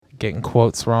getting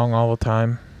quotes wrong all the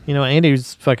time. You know,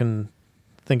 Andy's fucking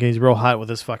thinking he's real hot with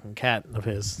this fucking cat of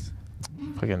his.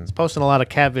 Fucking He's posting a lot of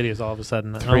cat videos all of a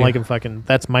sudden. I don't like him fucking.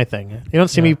 That's my thing. You don't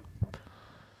see me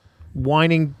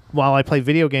whining while I play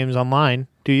video games online,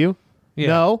 do you? Yeah.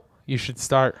 No. You should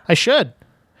start. I should.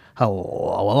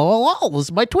 Hello, this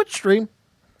is my Twitch stream.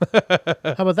 How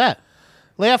about that?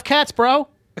 Lay off cats, bro.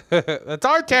 That's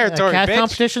our territory, Cat bitch.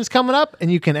 competition's coming up,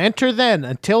 and you can enter then.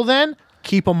 Until then,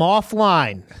 keep them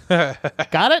offline.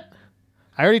 Got it?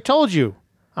 I already told you.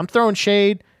 I'm throwing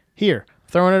shade here.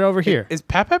 Throwing it over here. Is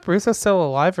Pep Russo still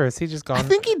alive, or is he just gone? I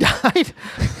think he died.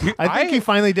 I think he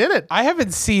finally did it. I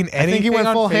haven't seen anything he went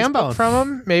on full Facebook Hambone.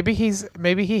 from him. Maybe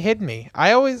he hid me.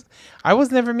 I was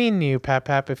never mean to you,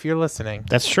 Pep, if you're listening.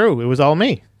 That's true. It was all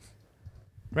me.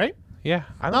 Right? Yeah.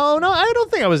 No, I don't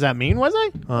think I was that mean, was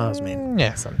I? Oh, I was mean.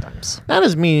 Yeah, sometimes. Not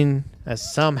as mean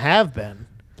as some have been.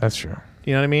 That's true.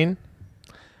 You know what I mean?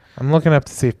 I'm looking up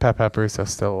to see if Pep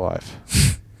Russo's still alive.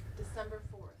 December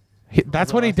 4th.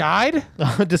 That's when he died?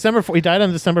 December 4th. He died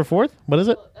on December 4th? What is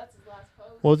it? Well, that's his last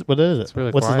post. What is it?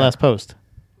 really What's his quiet. last post?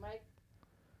 Mike.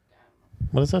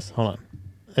 What is this? Hold on.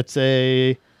 It's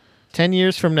a 10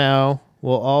 years from now,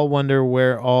 we'll all wonder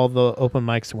where all the open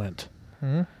mics went.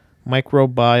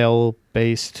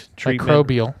 Microbial-based treatment.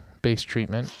 Microbial-based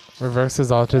treatment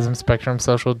reverses autism spectrum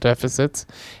social deficits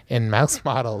in mouse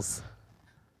models.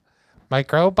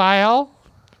 Microbial?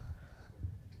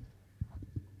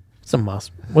 It's a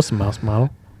mouse. What's a mouse model?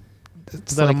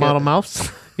 Is that like a model mouse?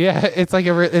 Yeah, it's like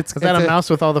Is that a mouse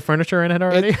with all the furniture in it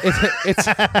already? It's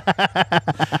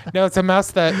no, it's a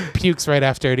mouse that pukes right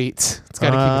after it eats. It's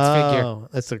got to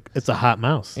keep its figure. It's a hot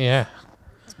mouse. Yeah,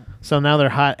 So now they're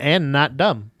hot and not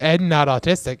dumb. and not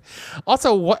autistic.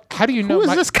 Also, what? How do you know? Who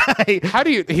is this guy? How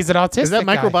do you? He's an autistic. Is that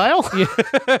guy. microbial?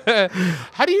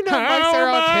 How do you know mice How are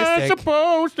am I autistic?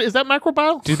 supposed? Is that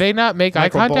microbial? Do they not make eye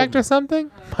Micro contact Bolton. or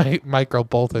something? Micro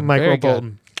Bolton. Micro Very good.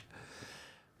 Bolton.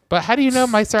 But how do you know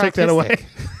mice are Take autistic? that away.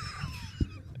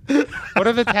 What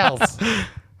are the tells?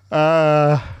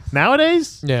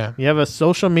 Nowadays, Yeah. you have a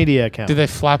social media account. Do they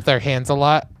flap their hands a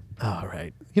lot? All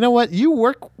right. You know what? You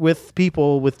work with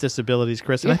people with disabilities,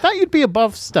 Chris, and I thought you'd be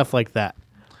above stuff like that.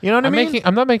 You know what I mean?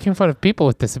 I'm not making fun of people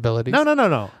with disabilities.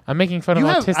 No. I'm making fun You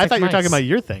of have. autistic I thought you were mice. talking about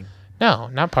your thing. No,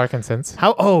 not Parkinson's.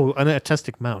 How? Oh, an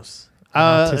autistic mouse.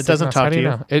 Autistic It doesn't mouse. talk How to do you.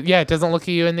 know? It doesn't look at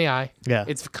you in the eye. Yeah.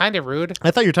 It's kind of rude. I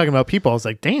thought you were talking about people. I was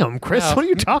like, damn, Chris, No. what are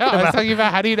you talking No, I was about? talking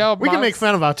about how do you know a We can mouse- make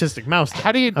fun of autistic mouse.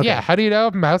 How do you? Okay. Yeah. How do you know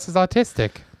a mouse is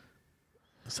autistic?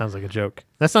 Sounds like a joke.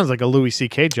 That sounds like a Louis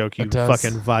C.K. joke, you It does.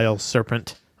 fucking vile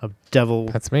serpent of devil,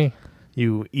 That's me.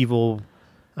 you evil,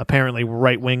 apparently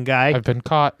right-wing guy. I've been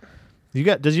caught.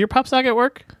 Does your pop socket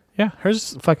work? Yeah.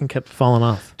 Hers fucking kept falling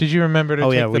off. Did you remember to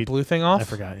Oh, take yeah, the blue thing off? I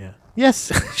forgot, yeah.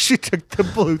 Yes, she took the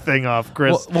blue thing off,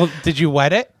 Chris. Well, did you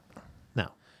wet it? No.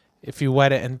 If you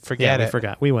wet it and forget Yeah, it, we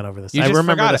forgot. We went over this. You I just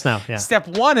remember forgot this it. now. Yeah. Step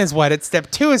 1 is wet it.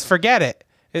 Step 2 is forget it.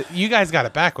 You guys got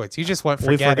it backwards. You just went We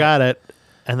forget it. forgot it,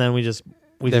 and then we just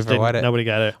Never didn't. wet it. Nobody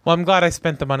got it. Well, I'm glad I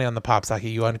spent the money on the pop socket.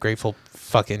 You ungrateful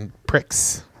fucking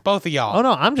pricks. Both of y'all. Oh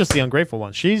no, I'm just the ungrateful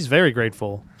one. She's very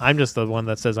grateful. I'm just the one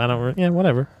that says I don't. Yeah,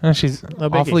 whatever. Oh, she's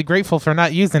biggie. awfully grateful for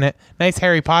not using it. Nice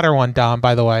Harry Potter one, Dom,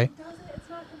 by the way.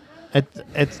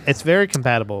 It's very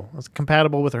compatible. It's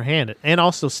compatible with her hand, and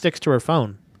also sticks to her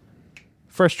phone.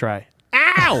 First try.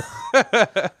 Ow!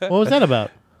 What was that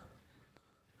about?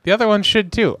 The other one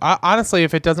should too. Honestly,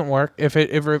 if it doesn't work, if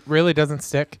it really doesn't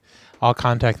stick, I'll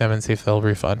contact them and see if they'll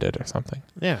refund it or something.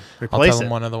 Yeah, I'll replace tell it. them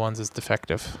one of the ones is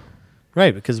defective.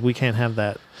 Right, because we can't have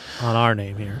that on our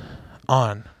name here.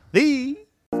 On. The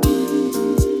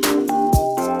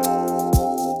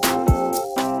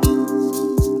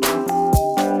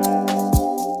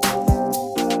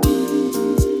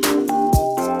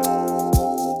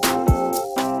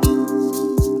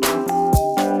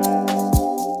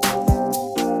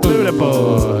Buddha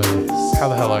Boys. How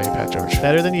the hell are you, Pat George?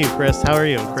 Better than you, Chris. How are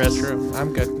you, Chris? True.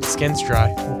 I'm good. Skin's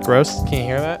dry. Gross? Can you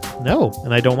hear that? No,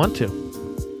 and I don't want to.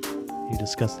 You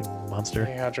disgusting monster.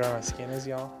 Hear how dry my skin is,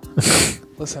 y'all?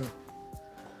 Listen.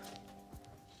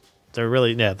 They're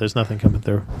really, yeah, there's nothing coming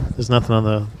through. There's nothing on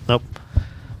the, nope.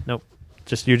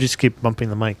 You just keep bumping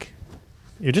the mic.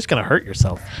 You're just going to hurt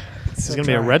yourself. There's going to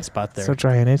be a red spot there. So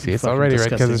dry and itchy. It's Fucking already red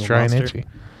because it's disgusting dry and monster. itchy.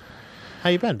 How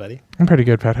you been, buddy? I'm pretty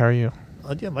good, Pat. How are you?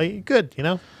 Yeah, like, good, you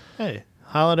know? Hey,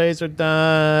 holidays are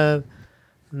done.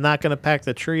 Not going to pack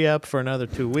the tree up for another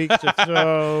 2 weeks or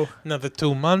so. Another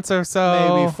 2 months or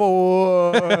so. Maybe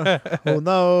 4. Who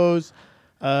knows?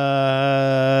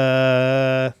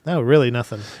 No, really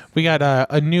nothing. We got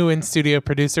a new in-studio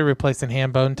producer replacing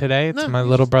Hambone today. It's No, my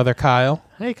little brother, Kyle.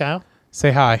 Hey, Kyle.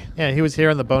 Say hi. Yeah, he was here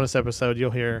on the bonus episode.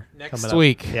 You'll hear Next coming up.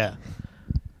 week. Yeah.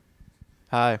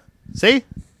 Hi. See?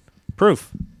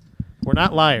 Proof. We're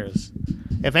not liars.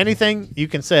 If anything, you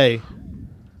can say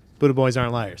Buddha Boys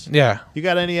aren't liars. Yeah. You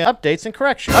got any updates and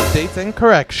corrections? Updates and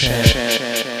corrections.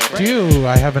 Do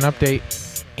I have an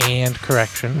update and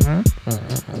correction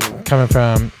coming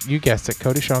from, you guessed it,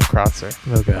 Cody Sean Crotzer.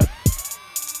 Oh, God.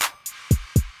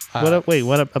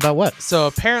 About what? So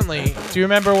apparently, do you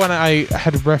remember when I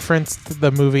had referenced the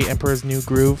movie Emperor's New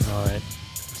Groove? All right.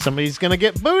 Somebody's going to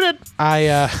get booted.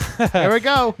 Here There we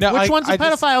go. No, Which one's a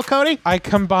pedophile, Cody? I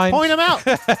combined. Point him out.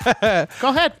 Go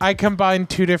ahead. I combined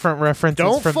two different references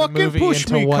Don't from the fucking movie push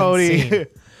into me, one Cody. scene.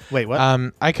 Wait, what?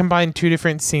 I combined two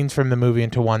different scenes from the movie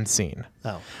into one scene.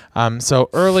 Oh. So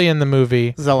early in the movie,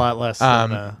 This is a lot less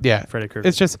than yeah, Freddy Krueger.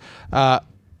 it's just at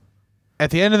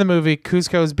the end of the movie,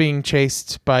 Kuzco is being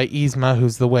chased by Yzma,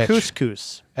 who's the witch,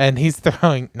 couscous. and he's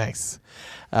throwing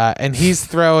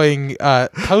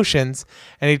potions,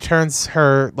 and he turns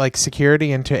her like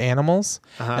security into animals.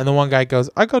 And the one guy goes,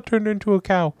 "I got turned into a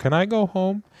cow. Can I go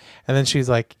home?" And then she's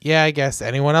like, "Yeah, I guess.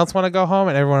 Anyone else want to go home?"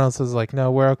 And everyone else is like,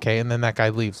 "No, we're okay." And then that guy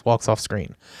leaves, walks off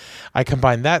screen. I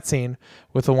combined that scene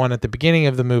with the one at the beginning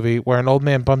of the movie where an old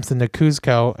man bumps into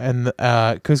Kuzco, and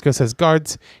Kuzco says,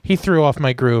 "Guards, he threw off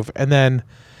my groove." And then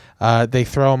they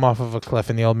throw him off of a cliff,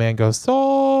 and the old man goes,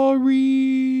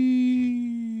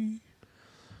 "Sorry."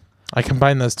 I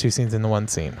combined those two scenes into one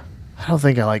scene. I don't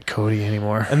think I like Cody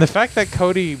anymore. And the fact that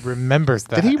Cody remembers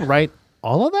that. Did he write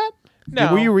all of that?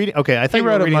 No. Were you reading? Okay, I thought He you were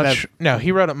wrote it reading much. that. No,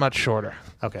 he wrote it much shorter.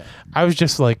 Okay. I was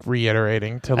just like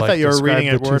reiterating to like. I thought you were describe reading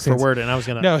the it two word for scenes. word, and I was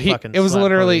gonna. No, fucking it was slap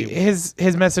literally Cody. his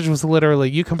message was literally,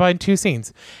 you combine two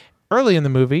scenes. Early in the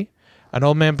movie, an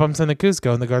old man bumps into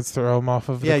Kuzco and the guards throw him off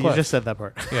of Yeah, the cliff. you just said that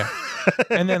part. Yeah.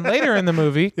 And then later in the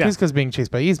movie, Yeah. Kuzco's being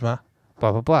chased by Yzma,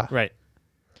 blah blah blah. Right.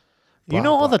 Blah, You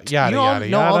know all blah, the yada, you know, yada,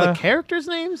 know all the yada. characters'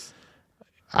 names.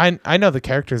 I know the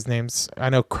characters' names. I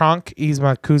know Kronk,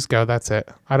 Yzma, Kuzco, that's it.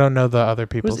 I don't know the other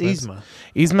people's Who's names.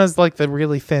 Yzma? Yzma's like the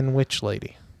really thin witch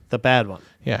lady. The bad one.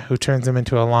 Yeah, who turns him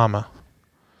into a llama.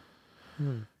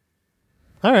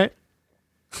 All right.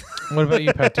 What about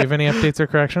you, Pat? Do you have any updates or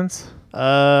corrections? No.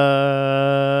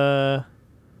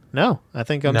 I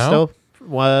think I'm No? still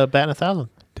batting 1,000.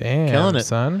 Damn, Killing it.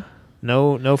 son.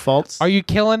 No faults. Are you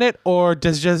killing it, or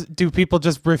do people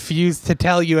just refuse to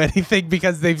tell you anything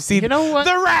because they've seen You know what?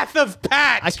 the wrath of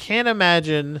Pat? I can't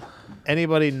imagine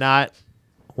anybody not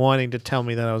wanting to tell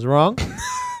me that I was wrong.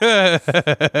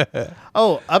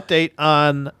 Oh, update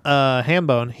on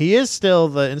Hambone. He is still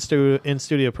the in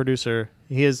studio producer.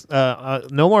 He is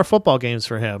no more football games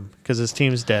for him because his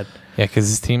team's dead. Yeah, because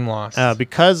his team lost.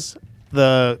 Because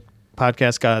the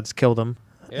podcast gods killed him,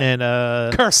 and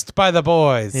Cursed by the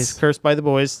boys. he's cursed by the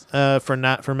boys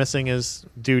for missing his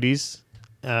duties.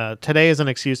 Today is an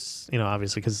excuse,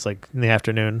 obviously because it's like in the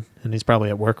afternoon and he's probably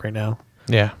at work right now.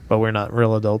 yeah, But we're not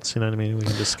real adults, you know what I mean? We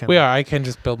can just kind we are. I can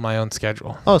just build my own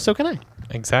schedule. Oh, so can I?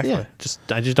 Exactly. Yeah,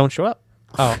 I just don't show up.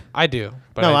 Oh, I do.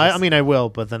 But No, I I mean I will,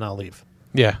 but then I'll leave.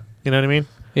 yeah, You know what I mean?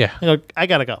 yeah. I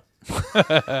gotta go.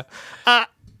 I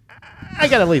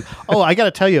gotta leave. Oh, I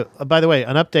gotta tell you. By the way,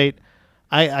 an update.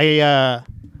 I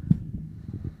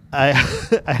I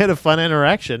had a fun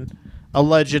interaction,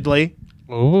 allegedly.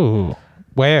 Ooh,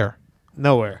 where?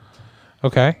 Nowhere.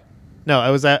 Okay, No,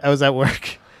 I was at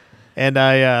work, and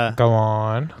go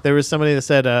on. there was somebody that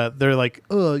said they're like,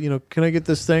 oh, can I get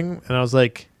this thing? And I was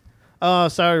like, oh,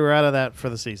 sorry, we're out of that for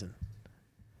the season.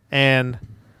 And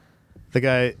the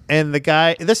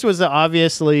guy, this was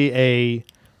obviously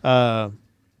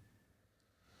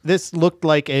this looked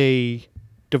like a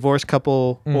divorced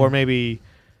couple, or maybe,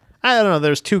 I don't know,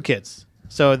 there's two kids.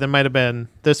 So this might have been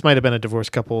a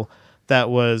divorced couple that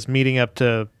was meeting up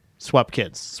to swap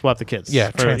the kids.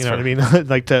 Yeah, you know what I mean?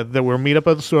 Like that we'll meet up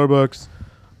at the Starbucks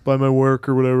by my work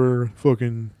or whatever.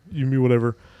 Fucking you me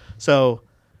whatever. So,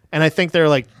 and I think they're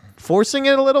like forcing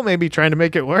it a little, maybe trying to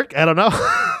make it work. I don't know,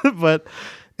 but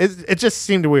it just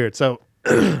seemed weird. So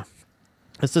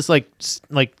it's this like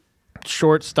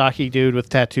short, stocky dude with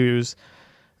tattoos,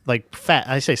 like fat.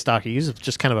 I say stocky. He's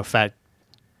just kind of a fat,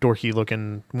 dorky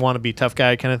looking wannabe tough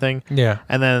guy kind of thing. Yeah.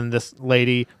 And then this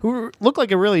lady who looked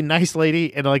like a really nice lady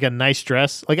in like a nice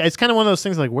dress. Like it's kind of one of those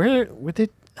things. Like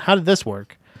how did this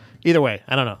work? Either way,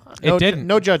 I don't know. It didn't.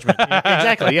 No judgment.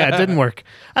 Exactly. Yeah, it didn't work.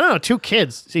 I don't know. Two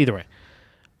kids. Either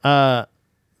way.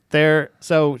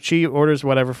 So she orders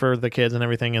whatever for the kids and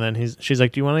everything, and then she's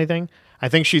like, "Do you want anything?" I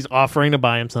think she's offering to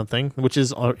buy him something, which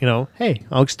is hey,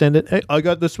 I'll extend it. Hey, I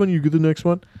got this one. You get the next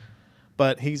one.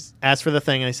 But he's asked for the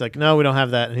thing, and he's like, "No, we don't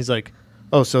have that." And he's like,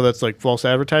 "Oh, so that's like false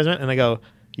advertisement?" And I go,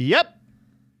 "Yep."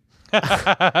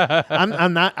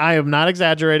 I am not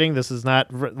exaggerating. This is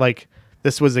not like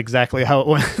this was exactly how it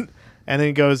went. And then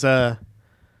he goes, and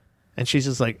she's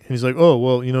just like, he's like, oh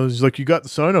well, he's like, you got the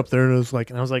sign up there, and I was like,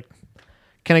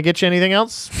 can I get you anything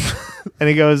else? And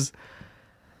he goes,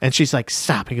 and she's like,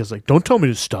 stop. He goes like, don't tell me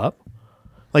to stop.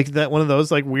 Like that, one of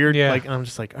those like weird, like, and I'm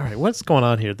just like, all right, what's going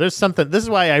on here? There's something. This is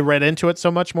why I read into it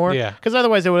so much more. Yeah. Because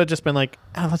otherwise it would have just been like,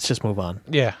 let's just move on.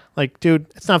 Yeah. Like, dude,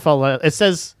 it's not fall. It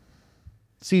says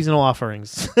seasonal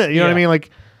offerings. You know what I mean? Like,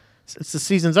 it's the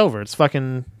season's over. It's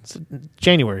fucking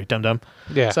January, dum dum.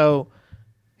 Yeah. So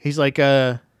he's like,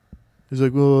 well,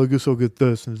 I guess I'll get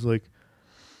this. And he's like,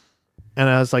 and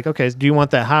I was like, okay, do you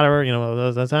want that hotter?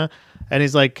 And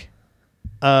he's like,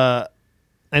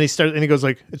 and he goes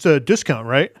like, it's a discount,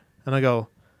 right? And I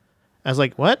was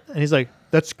like, what? And he's like,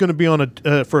 that's going to be on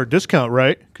for a discount,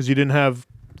 right? Because you didn't have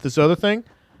this other thing.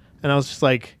 And I was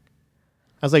like,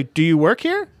 do you work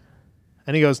here?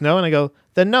 And he goes, no. And I go,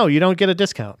 then no, you don't get a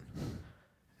discount.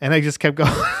 And I just kept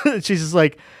going. She's just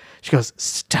like, she goes,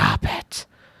 stop it,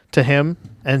 to him.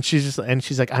 And she's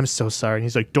like, I'm so sorry. And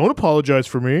he's like, don't apologize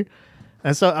for me.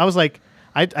 And so I was like,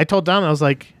 I told Don, I was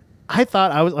like, I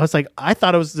thought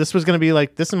this was going to be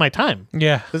like, this is my time.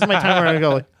 Yeah. This is my time where I go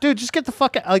like, dude, just get the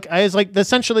fuck out. Like, I was like,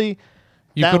 essentially.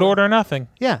 You could order nothing.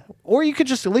 Yeah. Or you could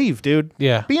just leave, dude.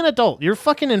 Yeah. Be an adult. You're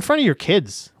fucking in front of your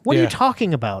kids. What are you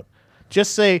talking about?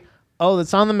 Just say, oh,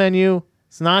 it's on the menu.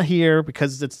 It's not here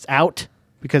because it's out.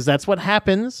 Because that's what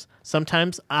happens.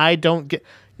 Sometimes I don't get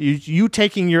you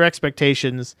taking your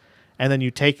expectations and then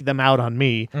you take them out on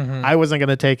me. Mm-hmm. I wasn't going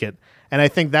to take it. And I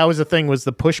think that was the thing, was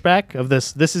the pushback of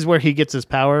this. This is where he gets his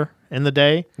power in the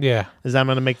day. Yeah. Is I'm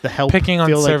going to make the help picking on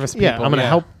feel service like, people. Yeah, I'm going to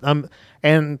help.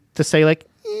 And to say like,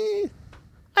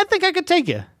 I think I could take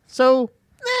you. So,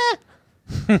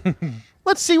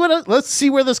 let's see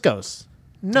where this goes.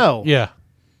 No. Yeah.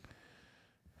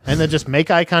 And then just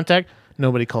make eye contact.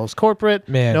 Nobody calls corporate.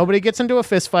 Man. Nobody gets into a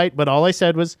fist fight. But all I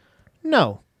said was,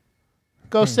 no.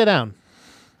 Go sit down.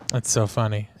 That's so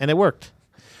funny. And it worked.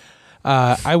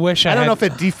 I wish I don't had, know if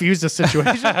it defused the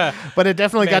situation, but it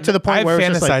definitely got to the point I've where it's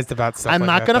just like, fantasized about stuff I'm like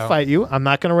not that, going to though. fight you. I'm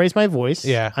not going to raise my voice.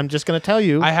 Yeah. I'm just going to tell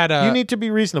you. You need to be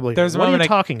reasonable here. There's a What are you moment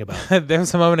talking about? There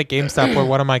was a moment at GameStop where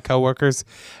one of my coworkers,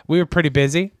 we were pretty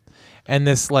busy, and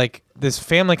this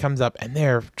family comes up and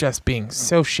they're just being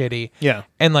so shitty. Yeah.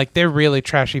 And like they're really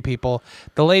trashy people.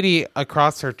 The lady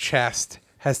across her chest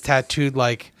has tattooed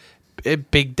like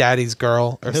Big Daddy's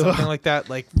Girl or something like that.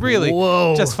 Like really,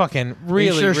 Whoa. just fucking Are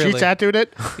really, you sure really. she tattooed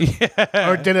it?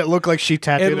 Yeah. Or did it look like she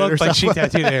tattooed It looked like she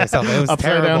tattooed it herself. It was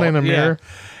upside terrible. down in a mirror.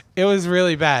 Yeah. It was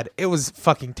really bad. It was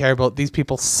fucking terrible. These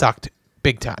people sucked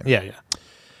big time. Yeah,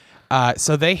 yeah.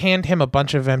 So they hand him a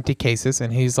bunch of empty cases,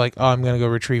 and he's like, "Oh, I'm gonna go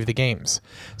retrieve the games."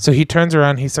 So he turns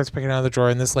around, he starts picking out of the drawer,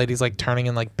 and this lady's like turning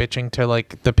and like bitching to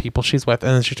like the people she's with,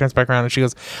 and then she turns back around and she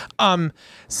goes,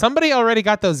 somebody already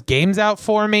got those games out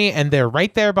for me, and they're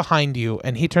right there behind you."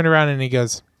 And he turned around and he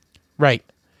goes, "Right,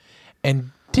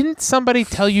 and didn't somebody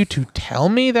tell you to tell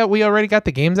me that we already got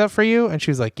the games out for you?" And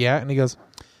she was like, "Yeah," and he goes,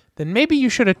 "Then maybe you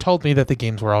should have told me that the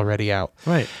games were already out."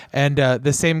 Right. And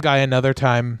the same guy another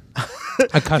time.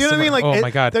 A customer. You know what I mean? Like, oh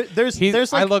my god, there's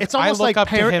like, it's almost like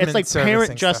parent. It's like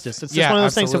parent justice. It's just one of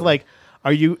those things of like,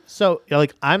 are you so you're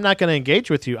like, I'm not going to engage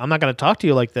with you. I'm not going to talk to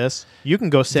you like this. You can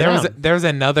go sit down. There's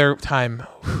another time.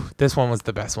 This one was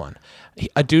the best one.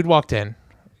 A dude walked in,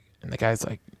 and the guy's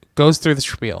like, goes through the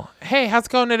spiel. "Hey, how's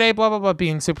it going today?" Blah blah blah,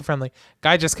 being super friendly.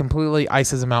 Guy just completely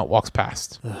ices him out, walks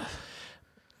past.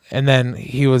 And then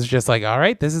he was just like, "All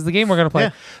right, this is the game we're going to play."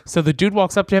 Yeah. So the dude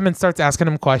walks up to him and starts asking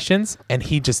him questions, and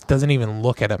he just doesn't even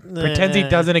look at him. Pretends he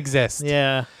doesn't exist.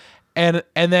 Yeah. And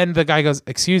then the guy goes,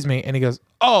 "Excuse me." And he goes,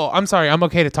 "Oh, I'm sorry. I'm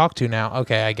okay to talk to now."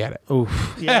 Okay, I get it.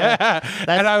 Oof. Yeah.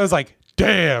 And I was like,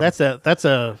 damn. That's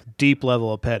a deep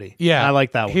level of petty. Yeah. I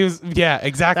like that one. He was, yeah,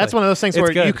 exactly. That's one of those things It's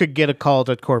where good. you could get a call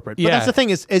to corporate. But Yeah. that's the thing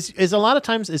is a lot of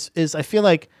times is I feel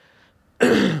like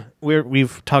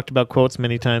we've talked about quotes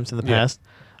many times in the past.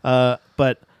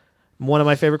 But one of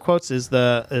my favorite quotes is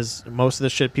most of the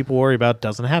shit people worry about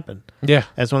doesn't happen. Yeah.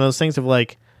 As one of those things of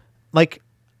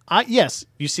yes,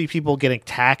 you see people getting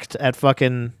tacked at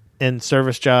fucking in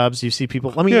service jobs. You see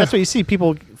people. I mean, that's what you see.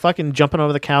 People fucking jumping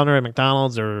over the counter at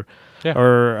McDonald's or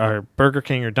Burger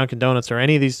King or Dunkin' Donuts or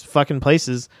any of these fucking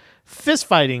places, fist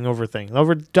fighting over things,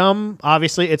 over dumb.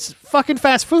 Obviously, it's fucking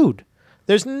fast food.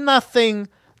 There's nothing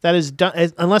that is done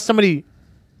unless somebody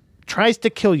tries to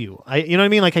kill you. You know what I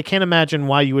mean? Like, I can't imagine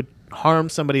why you would harm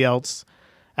somebody else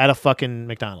at a fucking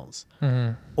McDonald's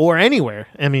or anywhere.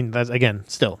 I mean, that's again,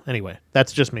 still anyway.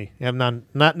 That's just me. I'm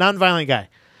not non-violent guy.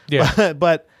 Yeah.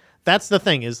 But that's the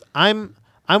thing is I'm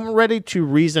ready to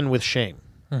reason with shame.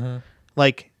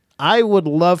 Like, I would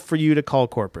love for you to call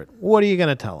corporate. What are you going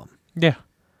to tell them? Yeah.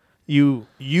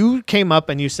 You came up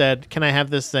and you said, "Can I have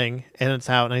this thing?" And it's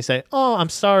out, and I say, "Oh, I'm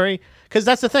sorry," because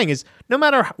that's the thing is, no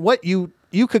matter what you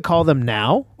could call them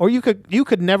now, or you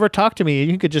could never talk to me,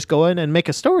 and you could just go in and make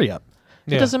a story up.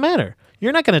 It Yeah. doesn't matter.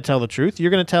 You're not going to tell the truth.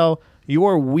 You're going to tell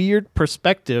your weird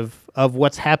perspective of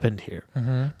what's happened here.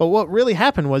 Mm-hmm. But what really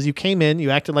happened was you came in, you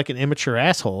acted like an immature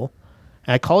asshole,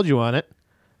 and I called you on it,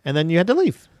 and then you had to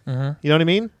leave. Mm-hmm. You know what I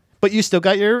mean? But you still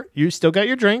got your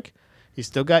drink. You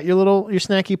still got your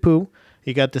snacky poo.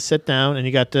 You got to sit down and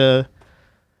you got to.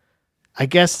 I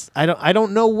guess I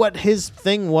don't know what his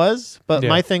thing was, but Yeah.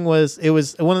 my thing was it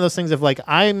was one of those things of like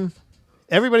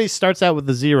everybody starts out with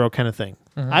the 0 kind of thing.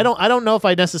 Mm-hmm. I don't know if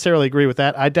I necessarily agree with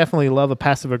that. I definitely love a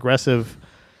passive aggressive.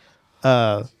 You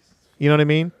know what I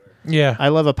mean? Yeah. I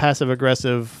love a passive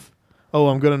aggressive. Oh,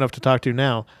 I'm good enough to talk to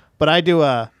now. But I do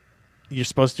you're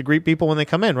supposed to greet people when they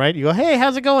come in, right? You go, "Hey,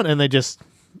 how's it going?" And they just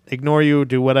ignore you,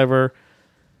 do whatever.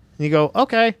 And you go,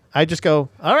 "Okay." I just go,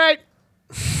 "All right."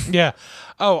 Yeah.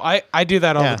 Oh, I do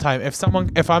that all Yeah. the time.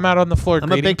 If I'm out on the floor, I'm a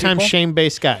greeting big time people,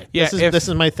 shame-based guy. Yeah, This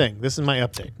is my thing. This is my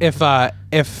update. If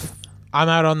I'm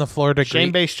out on the floor to greet,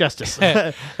 Shame-based justice.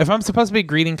 if I'm supposed to be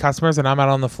greeting customers and I'm out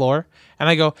on the floor and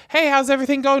I go, "Hey, how's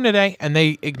everything going today?" and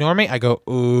they ignore me, I go,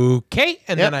 "Okay,"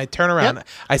 and then I turn around. Yep.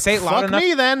 I say it loud Fuck enough.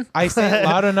 me then. I say it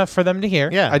loud enough for them to hear.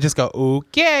 Yeah. I just go,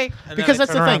 "Okay," and Because then I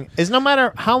that's the turn thing around. is no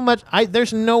matter how much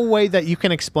there's no way that you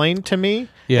can explain to me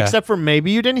Yeah. except for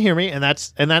maybe you didn't hear me and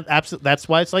that's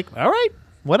why it's like, all right,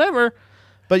 whatever.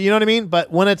 But you know what I mean?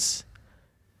 But when it's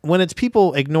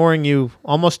people ignoring you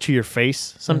almost to your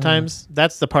face sometimes,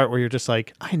 that's the part where you're just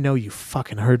like, I know you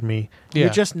fucking heard me. Yeah.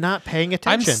 You're just not paying I'm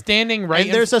attention. standing right.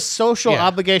 And there's a social Yeah.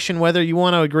 obligation, whether you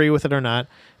want to agree with it or not,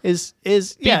 is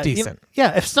yeah, decent.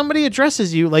 yeah. If somebody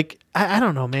addresses you, like I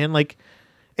don't know, man. Like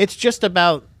it's just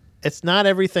about. It's not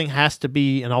everything has to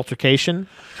be an altercation,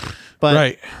 but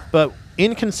Right. but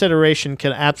inconsideration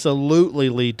can absolutely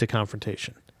lead to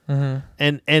confrontation.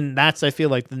 Mm-hmm. And that's, I feel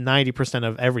like, the 90%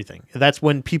 of everything. That's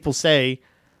when people say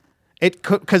it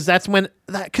could, because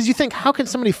you think, how can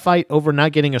somebody fight over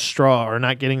not getting a straw or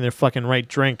not getting their fucking right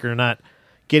drink or not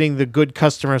getting the good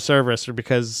customer service or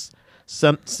because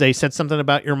they said something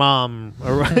about your mom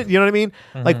or you know what I mean?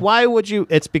 Mm-hmm. Like, why would you?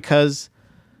 It's because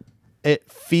it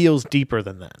feels deeper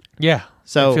than that. Yeah.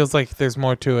 So- it feels like there's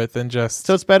more to it than just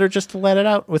So it's better just to let it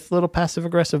out with little passive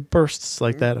aggressive bursts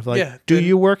like that of like, Yeah, do then-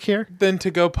 you work here? than to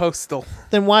go postal.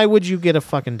 Then why would you get a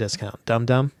fucking discount, dum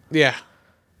dum? Yeah.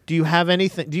 Do you have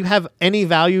anything? Do you have any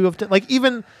value of like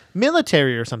even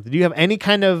military or something? Do you have any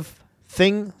kind of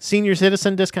thing, senior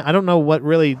citizen discount? I don't know what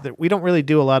really. We don't really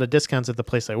do a lot of discounts at the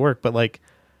place I work, but like,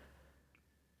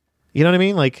 you know what I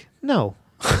mean? Like, no,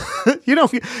 you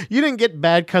don't. You didn't get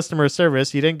bad customer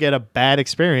service. You didn't get a bad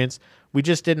experience. We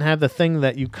just didn't have the thing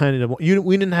that you kind of.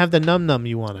 We didn't have the num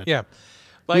you wanted. Yeah.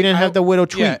 We didn't have the widow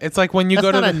tweet. Yeah, it's like when you That's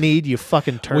go to not the a need, you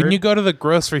fucking turd. when you go to the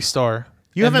grocery store.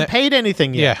 you and haven't paid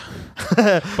anything yet.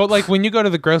 Yeah. But like when you go to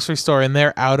the grocery store and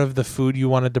they're out of the food you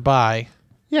wanted to buy,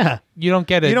 Yeah. you don't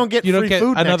get it. You don't get free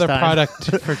food next another time.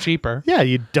 product for cheaper. Yeah,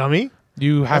 you dummy.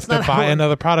 You have That's to not buy how-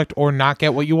 another product or not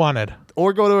get what you wanted.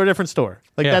 Or go to a different store.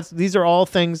 Like Yeah. these are all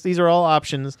things. These are all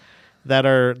options that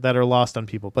are lost on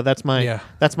people. But that's my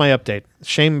update.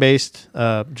 Shame based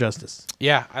justice.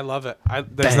 Yeah, I love it. There's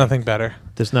Bang. nothing better.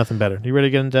 There's nothing better. You ready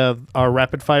to get into our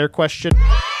rapid fire question?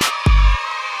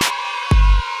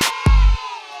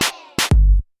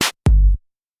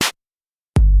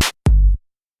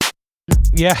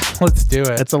 Yeah, let's do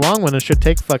it. It's a long one. It should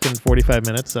take fucking 45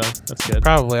 minutes, so that's good.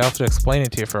 Probably. I'll have to explain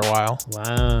it to you for a while.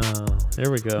 Wow. Here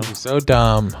we go. You're so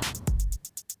dumb.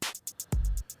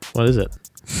 What is it?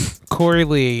 Corey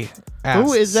Lee asks.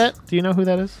 Who is that? Do you know who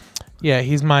that is? Yeah,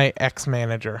 he's my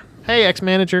ex-manager. Hey,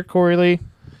 ex-manager Corey Lee.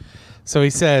 So he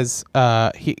says,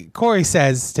 Corey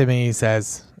says to me,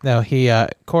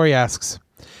 Corey asks,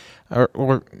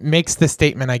 or makes the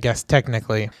statement, I guess,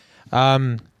 technically.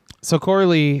 So Corey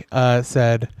Lee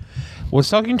said, was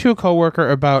talking to a coworker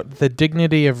about the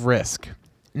dignity of risk.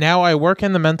 Now I work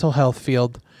in the mental health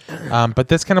field, but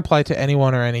this can apply to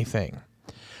anyone or anything.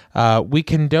 We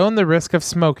condone the risk of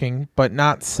smoking, but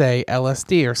not, say,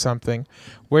 LSD or something.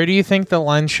 Where do you think the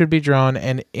line should be drawn?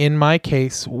 And in my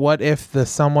case, what if the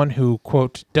someone who,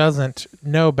 quote, doesn't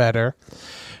know better,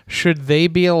 should they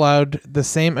be allowed the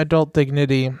same adult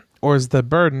dignity, or is the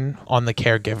burden on the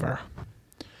caregiver?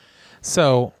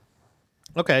 So,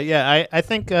 Okay, yeah, I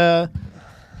think, but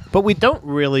we don't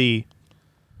really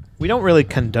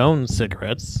condone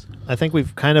cigarettes. I think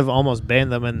we've kind of almost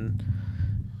banned them in,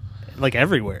 like,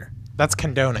 everywhere. that's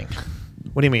condoning.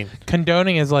 What do you mean?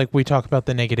 Condoning is like we talk about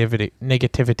the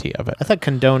negativity of it. I thought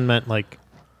condone meant like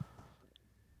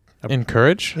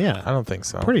Encourage? Yeah. I don't think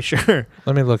so. pretty sure.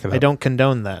 Let me look it up. I don't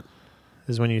condone that.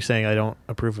 Is when you're saying I don't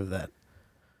approve of that.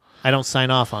 I don't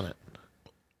sign off on it.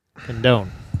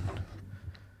 Condone.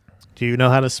 Do you know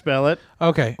how to spell it?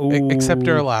 Okay. Accept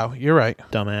or Ooh. allow. You're right.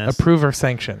 Dumbass. Approve or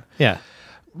sanction. Yeah.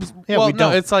 Yeah, well, we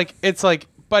no, don't. it's like,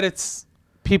 but it's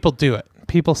people do it.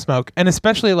 People smoke, and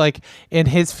especially like in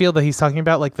his field that he's talking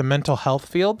about, like the mental health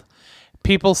field,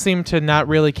 people seem to not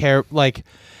really care. Like,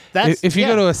 if you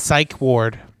go to a psych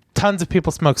ward, tons of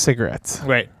people smoke cigarettes.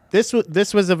 Right. This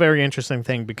was a very interesting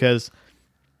thing because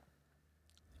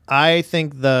I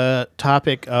think the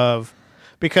topic of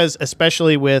because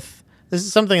especially with this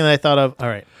is something that I thought of. All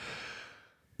right,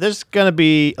 there's gonna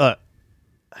be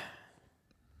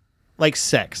like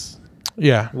sex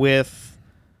Yeah. with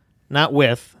not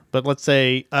with, but let's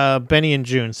say Benny and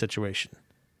June situation.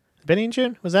 Benny and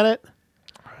June, was that it?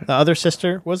 The other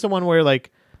sister was the one where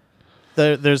like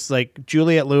there's like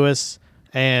Juliette Lewis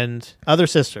and other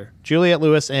sister Juliette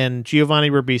Lewis and Giovanni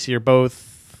Ribisi are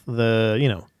both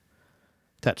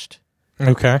touched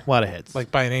Okay. a lot of heads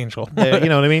Like by an angel. you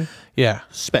know what I mean, Yeah.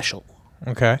 special,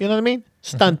 Okay. you know what I mean,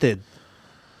 stunted,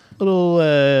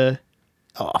 little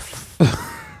off.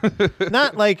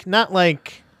 not like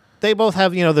they both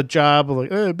have the job of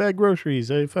like bag groceries,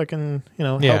 I fucking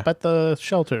help at the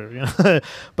shelter,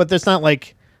 but there's not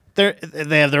like they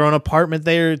have their own apartment,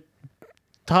 they're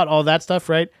taught all that stuff,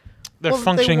 right? They're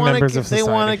functioning members of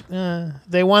society.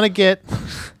 They want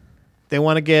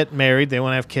to get married, they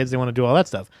want to have kids, they want to do all that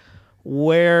stuff.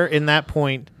 Where in that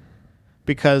point,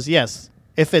 because yes,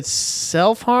 if it's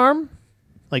self-harm,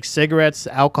 like cigarettes,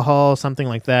 alcohol, something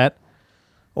like that,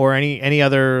 or any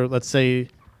other, let's say,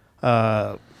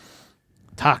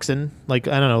 toxin, like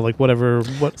I don't know, like whatever,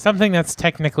 Something that's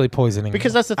technically poisoning.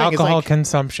 because that's the thing. Alcohol is like,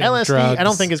 consumption, LSD, drugs. I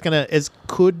don't think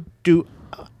could do.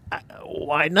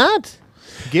 Why not?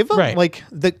 Give them Right.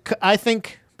 I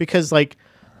think because like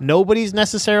nobody's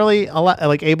necessarily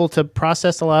able to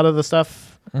process a lot of the stuff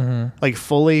like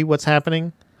fully what's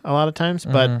happening a lot of times,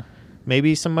 but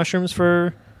maybe some mushrooms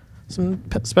for some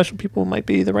special people might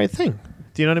be the right thing.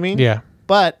 Do you know what I mean? Yeah.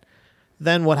 But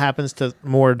then what happens to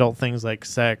more adult things like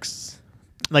sex?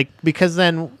 Like, because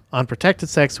then unprotected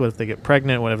sex, what if they get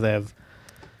pregnant? What if they have,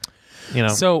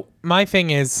 So my thing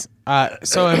is,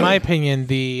 so in my opinion,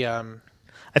 the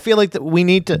I feel like that we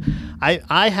need to.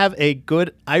 I have a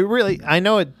good. I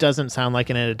know it doesn't sound like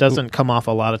it, and it doesn't come off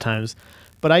a lot of times,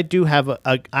 but I do have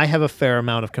I have a fair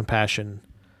amount of compassion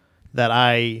that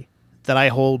I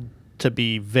hold to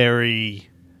be very.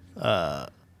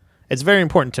 It's very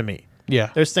important to me.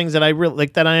 yeah. There's things that I really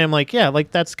like that I am like, yeah,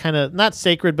 like that's kind of not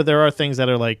sacred, but there are things that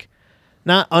are like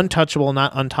not untouchable,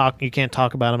 not you can't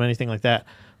talk about them, anything like that.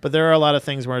 But there are a lot of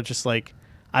things where it's just like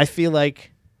I feel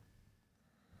like,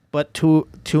 but to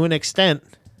an extent,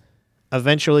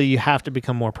 eventually you have to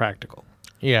become more practical.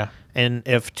 Yeah. And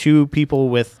if two people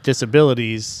with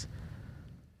disabilities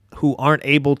who aren't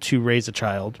able to raise a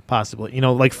child, possibly,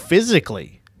 like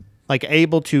physically, like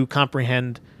able to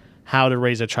comprehend how to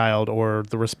raise a child or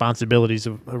the responsibilities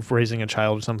of raising a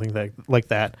child or something like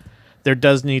that,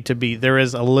 there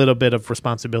is a little bit of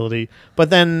responsibility. But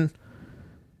then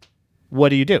what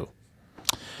do you do?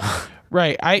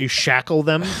 Right. Do you shackle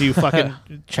them? Do you fucking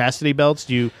chastity belts?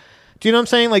 Do you know what I'm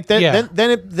saying? Like then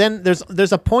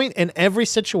there's a point in every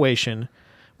situation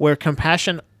where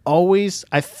compassion always,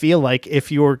 I feel like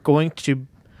if you're going to,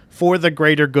 for the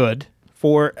greater good,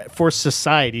 for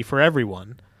society, for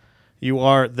everyone, you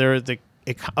are there.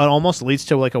 It almost leads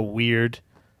to like a weird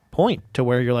point to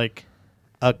where you're like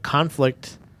a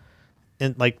conflict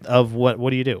in like of what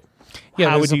do you do? Yeah.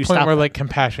 How There's would a you point stop where that? like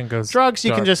compassion goes. Drugs, you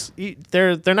dark. can just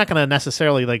they're not going to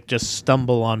necessarily like just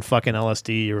stumble on fucking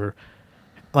LSD or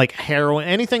like heroin,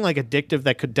 anything like addictive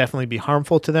that could definitely be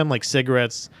harmful to them, like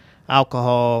cigarettes,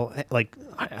 alcohol, like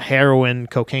heroin,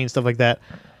 cocaine, stuff like that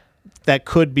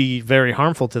could be very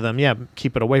harmful to them. Yeah,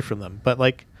 keep it away from them. But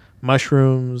like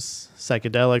mushrooms,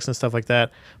 psychedelics and stuff like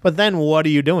that. But then what are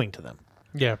you doing to them?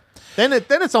 Yeah. Then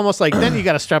it's almost like then you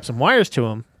got to strap some wires to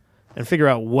them and figure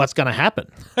out what's going to happen.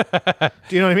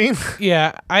 Do you know what I mean?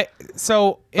 Yeah.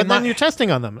 But then you're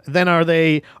testing on them. Then are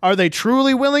they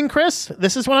truly willing, Chris?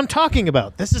 This is what I'm talking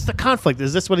about. This is the conflict.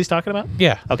 Is this what he's talking about?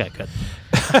 Yeah. Okay, good.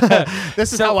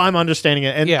 This is how I'm understanding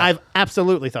it, and Yeah. I've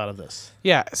absolutely thought of this.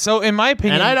 Yeah. So in my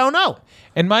opinion, And I don't know.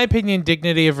 in my opinion,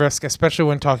 dignity of risk, especially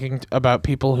when talking about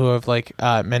people who have like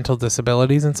mental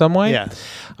disabilities in some way. Yeah.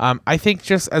 I think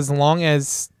just as long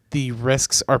as the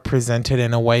risks are presented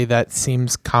in a way that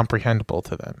seems comprehensible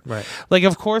to them. Right. Like,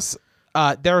 of course,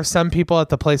 there are some people at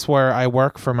the place where I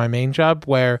work for my main job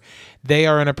where they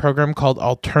are in a program called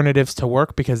Alternatives to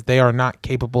Work because they are not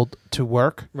capable to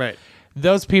work. Right.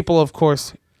 Those people, of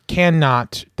course,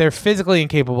 cannot. They're physically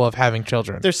incapable of having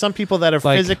children. There's some people that are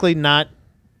Like- physically not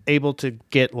able to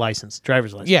get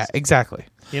driver's license. Yeah, exactly.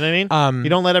 You know what I mean? You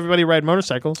don't let everybody ride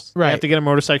motorcycles. Right. They have to get a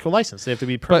motorcycle license. They have to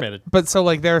be permitted. But so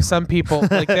like there are some people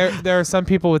like there are some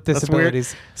people with That's weird.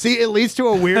 disabilities. See, it leads to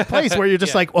a weird place where you're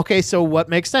just Yeah. like, okay, so what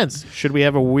makes sense? Should we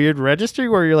have a weird registry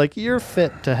where you're like, you're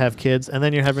fit to have kids, and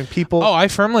then you're having people Oh, I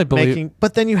firmly believe. making,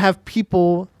 but then you have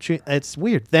people. It's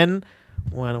weird. Then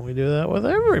why don't we do that with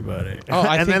everybody? Oh,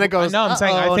 I and think- then it goes. no, I'm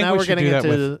saying I think now we we're should getting do that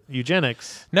into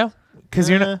eugenics. No, because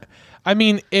you're not. I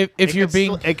mean, if It you're gets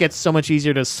being, it gets so much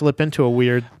easier to slip into a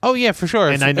weird. oh yeah, for sure.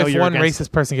 And if, I know if you're one against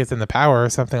racist person gets in the power or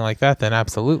something like that, then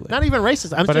absolutely. Not even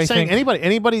racist. I'm But just I saying think-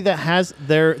 anybody that has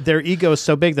their ego is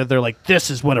so big that they're like,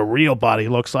 this is what a real body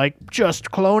looks like.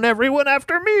 Just clone everyone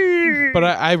after me. But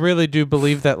I really do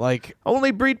believe that like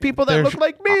Only breed people that there's- look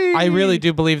like me. I really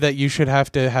do believe that you should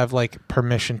have to have like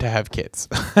permission to have kids.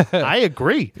 I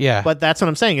agree. Yeah. But that's what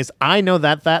I'm saying is I know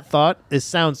that thought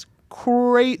sounds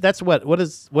great. That's what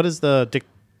is the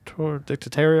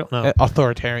dictatorial? No.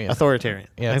 Authoritarian. Authoritarian.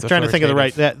 Yeah, I'm it's trying to think of the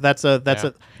right. authoritative. That's Yeah.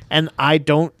 a, and I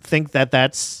don't think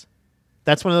that's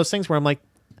one of those things where I'm like,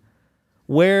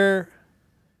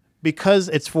 because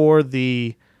it's for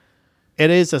the,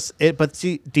 but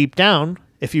see, deep down,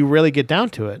 if you really get down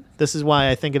to it, this is why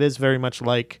I think it is very much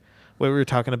like what we were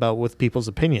talking about with people's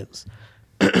opinions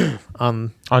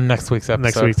on next week's episode.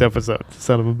 next week's episode.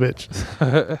 Son of a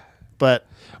bitch. But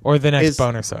or the next is-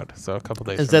 boner sode. So a couple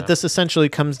days. is from that now. this essentially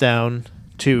comes down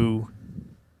to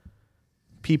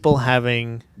people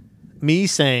having me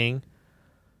saying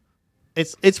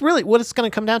it's really what it's going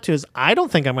to come down to is I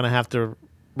don't think I'm going to have to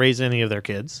raise any of their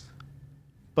kids,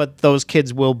 but those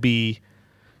kids will be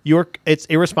it's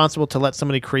irresponsible to let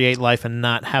somebody create life and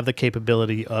not have the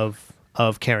capability of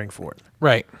caring for it.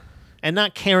 right? And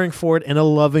not caring for it in a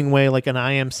loving way like an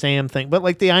I Am Sam thing, but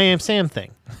like the I Am Sam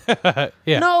thing.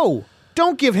 Yeah. No,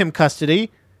 don't give him custody.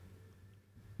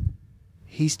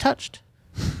 He's touched.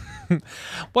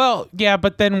 Well, yeah,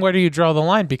 but then where do you draw the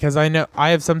line? Because I know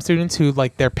I have some students who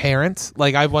like their parents.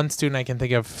 Like I have one student I can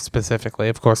think of specifically,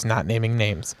 of course, not naming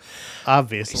names.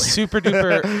 Obviously. Super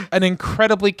duper, an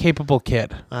incredibly capable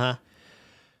kid. Uh-huh.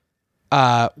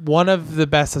 One of the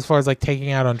best as far as like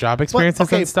taking out on job experiences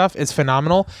okay. and stuff is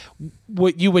phenomenal.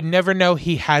 What you would never know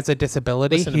he has a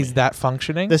disability. Listen to He's me. that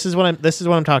functioning. This is what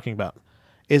I'm talking about.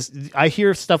 Is I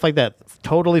hear stuff like that,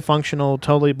 totally functional,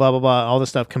 totally blah blah blah, all this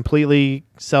stuff, completely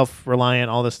self-reliant,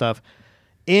 all this stuff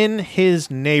in his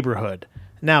neighborhood.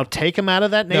 Now take him out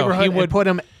of that No, he neighborhood would- and put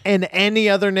him in any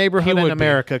other neighborhood He in would be.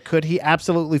 America. Could he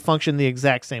absolutely function the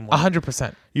exact same way?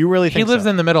 100%. You really He think lives so?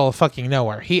 in the middle of fucking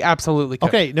nowhere. He absolutely could.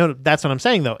 Okay, no, that's what I'm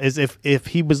saying though. Is if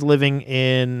he was living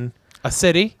in A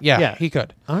city? Yeah, Yeah. he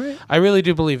could. all right, I really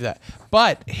do believe that.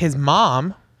 But his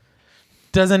mom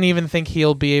doesn't even think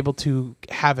he'll be able to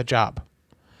have a job.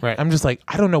 right, I'm just like,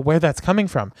 I don't know where that's coming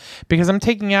from because I'm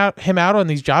taking him out on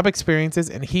these job experiences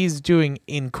and he's doing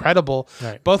incredible,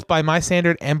 Right. both by my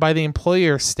standard and by the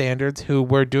employer standards who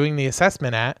we're doing the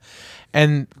assessment at.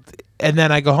 And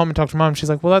then I go home and talk to mom and she's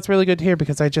like, well, that's really good to hear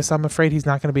because I'm afraid he's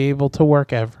not going to be able to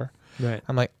work ever. right.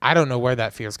 I'm like, I don't know where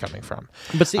that fear's coming from.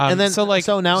 But see, and then so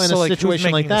now in a who's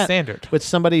situation like making the that, standard? with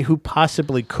somebody who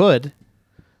possibly could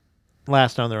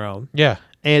last on their own, Yeah.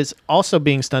 is also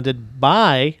being stunted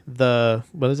by the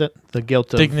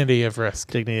guilt of Dignity of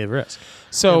risk. dignity of risk. You know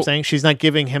what So, I'm saying she's not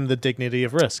giving him the dignity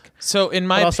of risk. so in But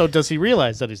my also, does he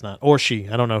realize that he's not, or she?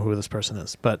 I don't know who this person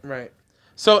is, but Right.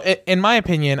 So in my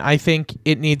opinion, I think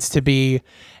it needs to be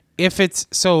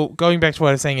so going back to what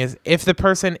I was saying is if the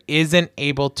person isn't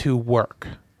able to work,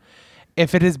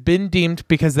 if it has been deemed,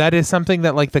 because that is something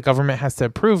that like the government has to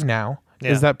approve now,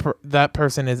 Yeah. is that that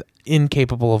person is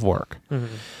incapable of work.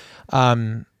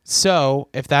 So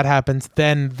if that happens,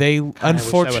 then they I wish that would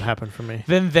unfortunately happen for me.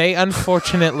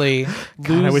 unfortunately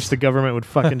lose. I wish the government would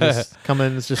fucking just come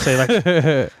in and just say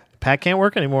like, Pat can't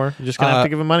work anymore. You're just gonna have to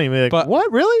give him money. And be like, but-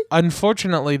 what? Really?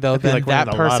 Unfortunately, though, feel then like winning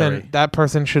that the person lottery. that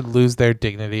person should lose their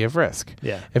dignity of risk.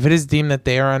 Yeah. If it is deemed that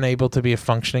they are unable to be a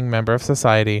functioning member of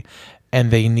society and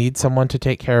they need someone to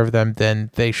take care of them, then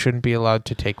they shouldn't be allowed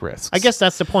to take risks. I guess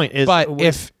that's the point. Is But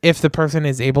if the person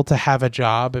is able to have a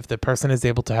job, if the person is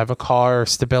able to have a car or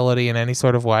stability in any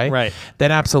sort of way, Right.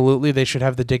 then absolutely they should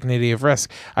have the dignity of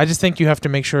risk. I just think you have to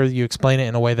make sure you explain it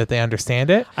in a way that they understand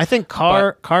it. I think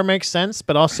car makes sense,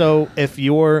 but also if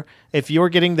you're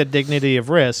getting the dignity of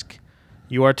risk,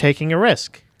 you are taking a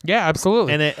risk. Yeah,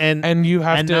 absolutely. And you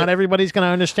have to. not everybody's going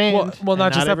to understand. Well, not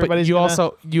and just that, but everybody's you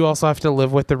gonna- also have to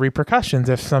live with the repercussions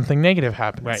if something negative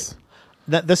happens. Right.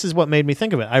 This is what made me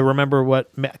think of it. I remember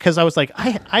because I was like,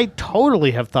 I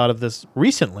totally have thought of this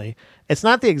recently. It's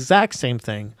not the exact same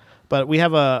thing, but we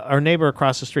have our neighbor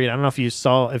across the street. I don't know if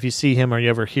you see him or you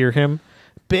ever hear him.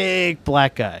 Big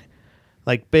black guy,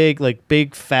 like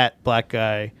big fat black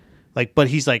guy, but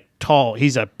he's like tall.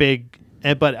 He's a big,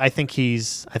 but I think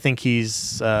he's.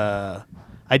 I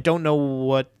don't know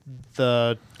what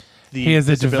the he has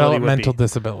a disability would be. developmental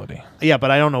disability. Yeah,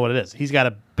 but I don't know what it is. He's got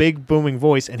a big booming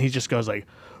voice, and he just goes like,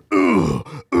 "Ooh,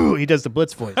 ooh." He does the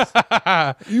Blitz voice.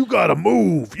 You gotta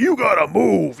move. You gotta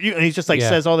move. And he just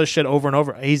says all this shit over and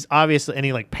over. He's obviously, and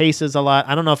he paces a lot.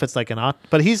 I don't know if it's like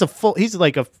but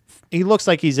he looks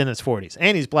like he's in his 40s,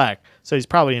 and he's black, so he's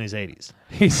probably in his 80s.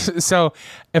 So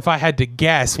if I had to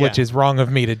guess, which is wrong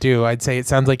of me to do, I'd say it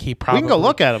sounds like he probably. We can go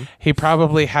look at him. He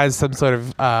probably has some sort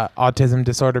of autism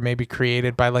disorder, maybe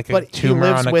created by a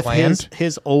tumor on a gland.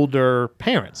 His older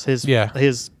parents.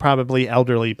 His probably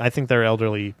elderly. I think they're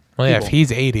elderly. Well, yeah, people. if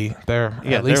he's 80, they're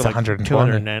at least 120.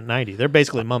 290. They're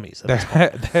basically mummies.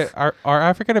 Are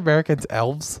African Americans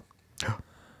elves?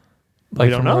 We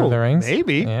don't from know. Lord of the Rings?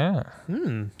 Maybe. Yeah.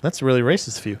 That's really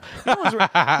racist of you. You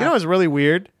know what's really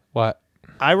weird? What?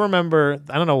 I remember,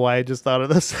 I don't know why I just thought of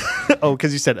this. Oh,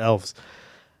 because you said elves.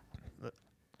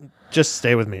 Just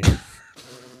stay with me.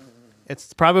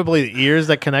 It's probably the ears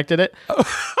that connected it.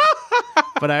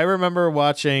 But I remember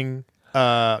watching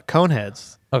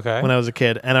Coneheads when I was a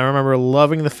kid, and I remember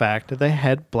loving the fact that they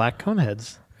had black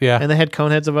Coneheads. Yeah. And they had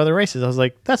Coneheads of other races. I was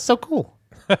like, that's so cool.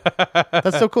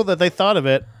 That's so cool that they thought of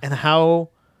it, and how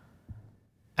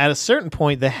at a certain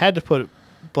point they had to put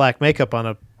black makeup on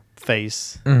a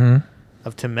face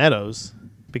of Tim Meadows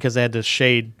because they had to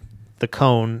shade the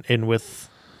cone in with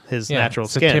his natural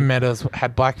so skin. Tim Meadows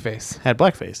had blackface. Had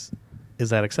blackface. Is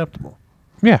that acceptable?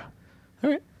 Yeah. All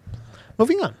right.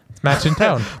 Moving on. It's match in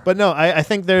tone. But no, I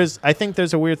think there's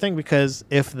a weird thing, because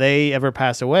if they ever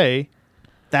pass away,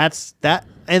 that's that,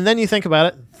 and then you think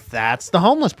about it, that's the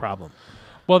homeless problem.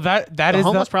 Well, that The is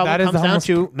homeless the problem that is comes the down homeless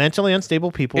to mentally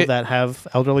unstable people that have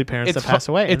elderly parents that pass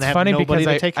away. It's and they funny have nobody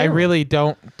because to take care I of them. really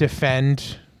don't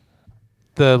defend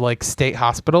the state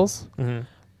hospitals,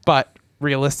 but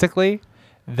realistically,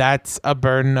 that's a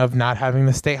burden of not having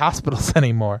the state hospitals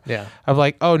anymore. Yeah. Of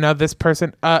oh, now this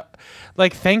person,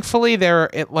 thankfully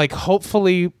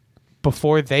hopefully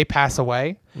before they pass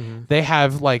away, they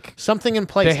have something in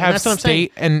place. they and have that's what I'm saying.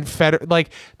 state and federal,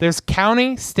 there's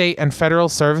county, state, and federal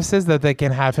services that they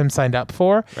can have him signed up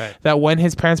for. Right. That when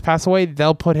his parents pass away,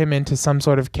 they'll put him into some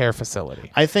sort of care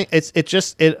facility. I think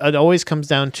it always comes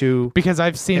down to, Because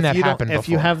I've seen that happen before. If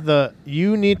you have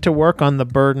you need to work on the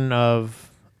burden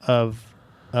of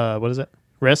what is it?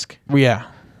 Risk, Yeah.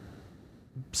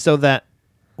 so that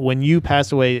when you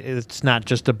pass away, it's not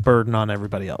just a burden on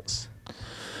everybody else.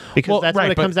 Because that's what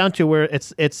it comes down to, where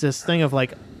it's this thing of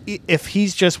if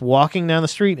he's just walking down the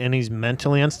street and he's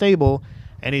mentally unstable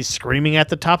and he's screaming at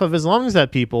the top of his lungs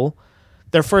at people,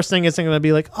 their first thing isn't going to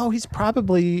be oh, he's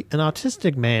probably an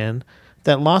autistic man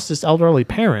that lost his elderly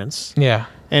parents. Yeah.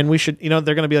 And we should, they're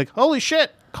going to be holy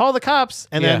shit, call the cops.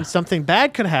 And then something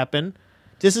bad could happen.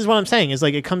 This is what I'm saying, is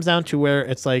it comes down to where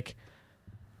it's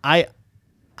I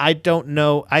don't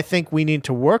know. I think we need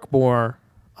to work more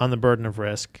on the burden of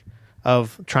risk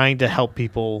of trying to help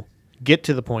people get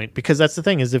to the point, because that's the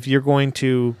thing, is if you're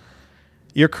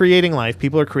creating life,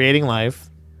 people are creating life.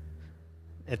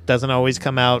 It doesn't always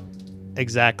come out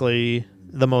exactly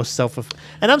the most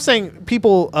and I'm saying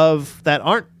people that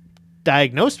aren't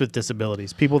diagnosed with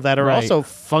disabilities, people that are also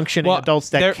functioning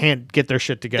adults that can't get their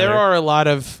shit together. There are a lot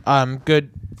of good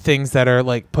things that are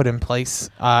put in place.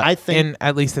 I think in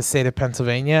at least the state of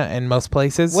Pennsylvania and most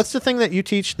places. What's the thing that you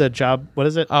teach? The job? What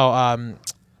is it?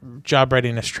 Job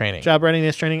readiness training. Job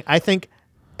readiness training. I think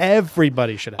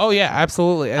everybody should have. Oh yeah,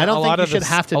 absolutely. And I don't think you should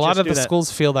have to. A lot just of do the that.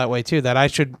 schools feel that way too. That I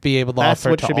should be able to That's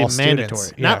offer what to should all be mandatory.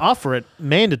 students. Not offer it,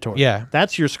 mandatory. Yeah,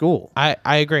 that's your school. I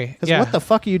agree. Because what the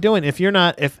fuck are you doing if you're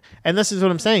not? And this is what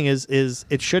I'm saying is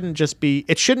it shouldn't just be.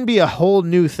 It shouldn't be a whole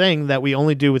new thing that we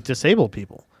only do with disabled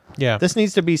people. Yeah, this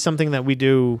needs to be something that we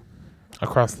do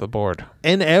across the board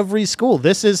in every school.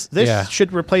 This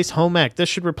should replace home ec. This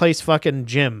should replace fucking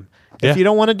gym. If you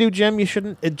don't want to do gym, you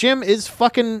shouldn't. Gym is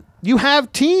fucking You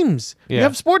have teams. You Yeah.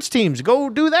 have sports teams. Go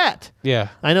do that. Yeah.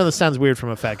 I know this sounds weird from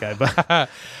a fat guy, but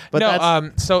but no.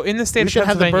 that's, So in the state we of should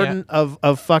have the Pennsylvania, burden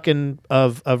of fucking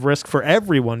of risk for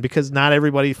everyone because not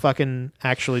everybody fucking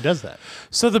actually does that.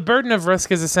 So the burden of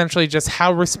risk is essentially just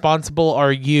how responsible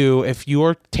are you if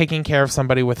you're taking care of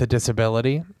somebody with a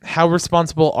disability? How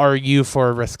responsible are you for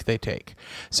a risk they take?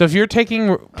 So if you're taking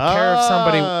care of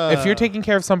somebody, if you're taking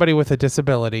care of somebody with a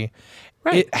disability,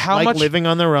 how like much living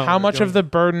on their own. How or much doing- of the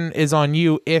burden is on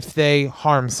you if they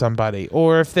harm somebody,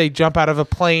 or if they jump out of a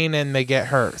plane and they get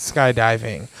hurt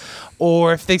skydiving,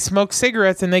 or if they smoke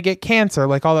cigarettes and they get cancer,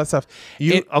 like all that stuff?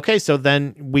 Okay, so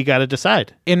then we got to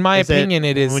decide. In my opinion,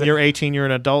 it is when you're 18, you're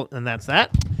an adult, and that's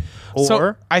that. Or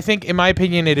So I think, in my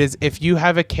opinion, it is if you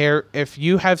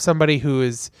have somebody who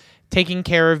is taking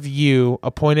care of you,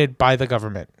 appointed by the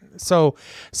government. So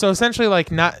essentially,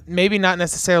 like maybe not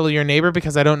necessarily your neighbor,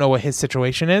 because I don't know what his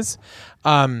situation is.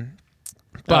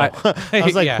 But I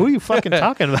was like, yeah. who are you fucking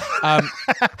talking about?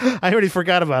 I already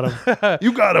forgot about him.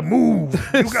 You gotta move.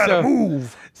 You gotta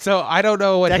move. So I don't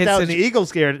know what Decked his out in the situ-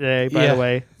 Eagles gear today, by Yeah. the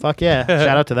way. Fuck yeah.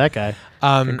 Shout out to that guy.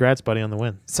 Congrats, buddy, on the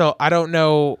win. So I don't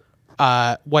know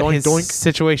what Doink, his doink.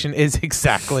 situation is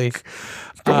exactly.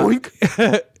 Doink.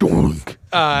 Doink.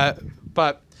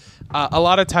 But a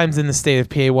lot of times in the state of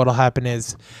PA, what'll happen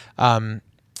is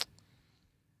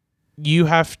you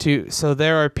have to. So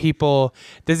there are people.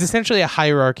 There's essentially a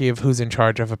hierarchy of who's in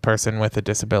charge of a person with a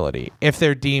disability if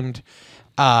they're deemed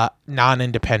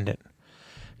non-independent.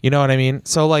 You know what I mean?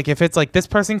 So like if it's like this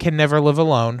person can never live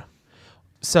alone.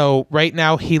 So right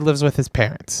now he lives with his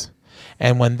parents,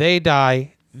 and when they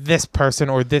die, this person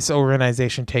or this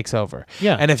organization takes over.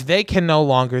 Yeah. And if they can no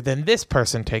longer, then this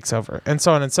person takes over, and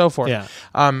so on and so forth. Yeah.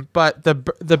 But the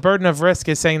burden of risk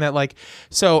is saying that, like,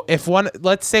 so if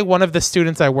let's say one of the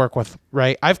students I work with,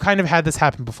 right? I've kind of had this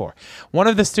happen before. One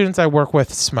of the students I work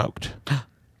with smoked.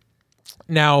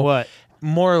 Now, What?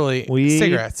 morally, Weed?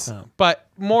 cigarettes. Oh. But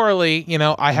morally,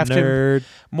 I have Nerd. to.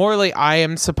 Morally, I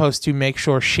am supposed to make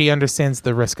sure she understands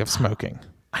the risk of smoking.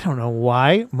 I don't know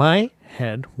why my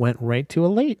head went right to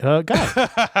a guy.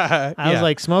 I was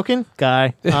like, smoking?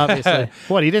 Guy, obviously.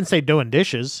 What? He didn't say doing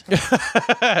dishes.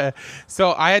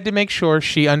 So I had to make sure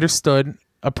she understood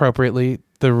appropriately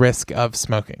the risk of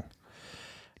smoking.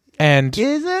 And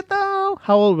Is it, though?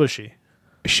 How old was she?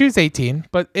 she was 18,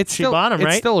 but it's She still bought 'em, it's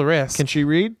right? still a risk. Can she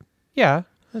read? Yeah.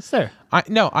 That's there.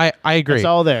 I agree. It's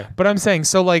all there. But I'm saying,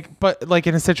 so like, but like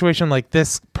in a situation like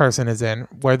this person is in,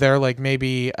 where they're like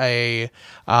maybe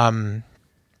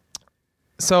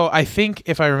so I think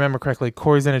if I remember correctly,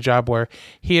 Corey's in a job where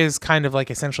he is kind of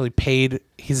like essentially paid.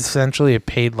 He's essentially a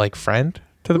paid like friend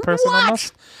to the person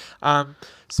almost.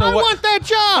 So I want that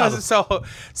job.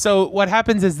 So what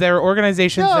happens is there are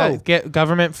organizations No. that get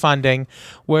government funding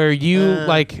where you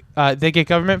they get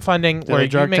government funding where they you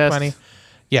drug make test? money.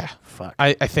 Yeah. Fuck.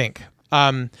 I think.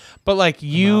 But like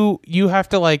you have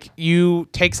to like you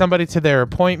take somebody to their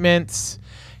appointments,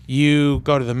 you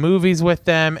go to the movies with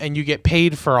them, and you get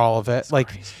paid for all of it.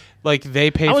 Like they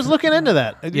pay. I was looking into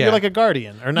that. Yeah. You're like a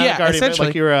guardian, or not Yeah, a guardian, but essentially.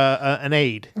 like you're an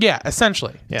aide. Yeah,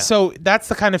 essentially. Yeah. So that's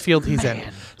the kind of field he's in.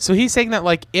 So he's saying that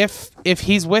like if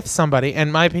he's with somebody,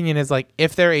 and my opinion is like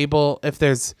if there's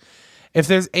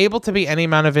able to be any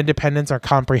amount of independence or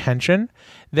comprehension,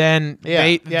 then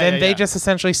they just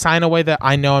essentially sign away that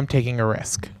I know I'm taking a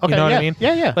risk. Okay, You know what yeah, I mean?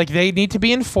 yeah, yeah. Like they need to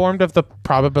be informed of the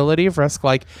probability of risk.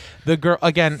 Like the girl,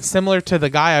 again, similar to the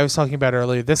guy I was talking about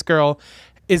earlier, this girl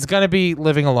is going to be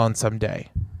living alone someday.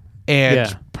 And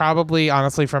Yeah. probably,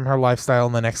 honestly, from her lifestyle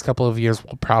in the next couple of years,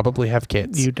 will probably have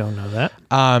kids. You don't know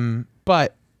that.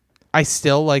 But I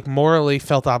still like morally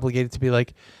felt obligated to be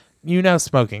like,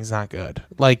 smoking's not good.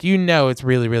 Like, it's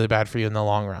really, really bad for you in the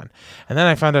long run. And then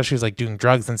I found out she was like doing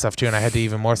drugs and stuff too. And I had to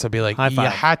even more so be like, High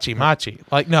five. hachi machi.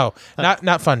 Like, no,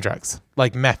 not fun drugs,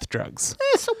 like meth drugs.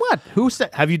 So what? Who said?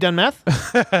 Have you done meth?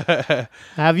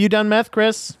 Have you done meth,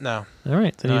 Chris? No. All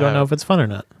right, then No, you I don't know haven't. if it's fun or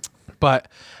not. But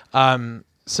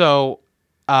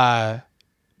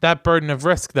that burden of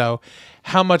risk, though,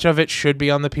 how much of it should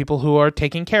be on the people who are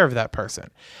taking care of that person?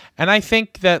 And I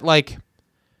think that like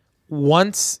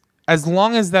as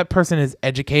long as that person is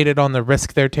educated on the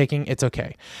risk they're taking, it's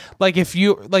okay. Like if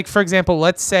you, like for example,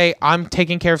 let's say I'm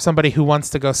taking care of somebody who wants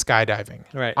to go skydiving.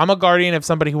 Right. I'm a guardian of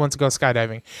somebody who wants to go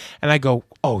skydiving. And I go,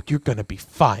 oh, you're going to be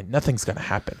fine. Nothing's going to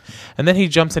happen. And then he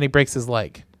jumps and he breaks his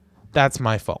leg. That's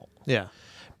my fault. Yeah.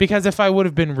 Because if I would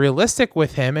have been realistic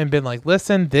with him and been like,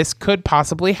 listen, this could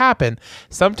possibly happen.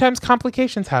 Sometimes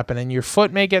complications happen and your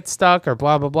foot may get stuck or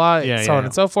blah, blah, blah, Yeah, and so on yeah.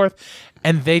 and so forth.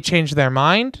 And they change their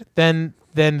mind, then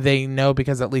then they know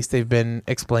because at least they've been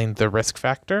explained the risk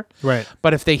factor. Right.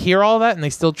 But if they hear all that and they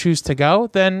still choose to go,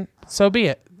 then so be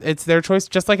it. It's their choice,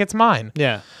 just like it's mine.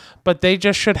 Yeah. But they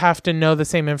just should have to know the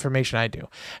same information I do.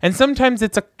 And sometimes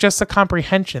it's just a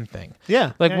comprehension thing.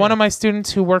 Yeah. Like yeah, one yeah. of my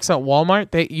students who works at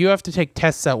Walmart, you have to take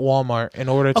tests at Walmart in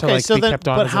order to be kept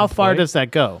on. But as how an far employee. does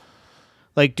that go?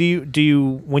 Like, do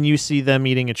you when you see them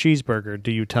eating a cheeseburger,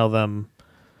 do you tell them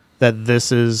that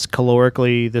this is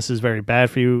very bad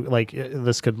for you? Like,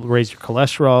 this could raise your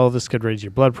cholesterol, this could raise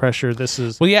your blood pressure. This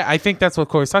is Well, yeah, I think that's what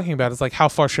Corey's talking about. Is like how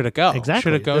far should it go? exactly.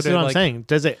 Should it go this to is what I'm like saying.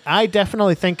 Does it? I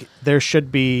definitely think there should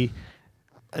be.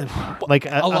 Like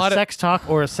a lot of- sex talk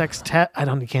or a sex test.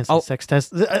 You can't say A- sex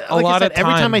test. Like lot I of said,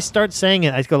 every time time- I start saying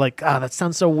it, I go like, that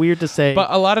sounds so weird to say.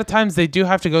 But a lot of times they do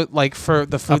have to go like for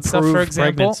the food stuff, for Approved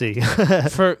example. pregnancy.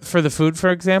 for the food, for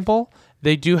example,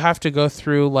 they do have to go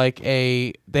through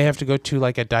they have to go to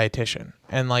like a dietitian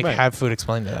and like Right. have food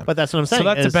explained to them. But that's what I'm saying. So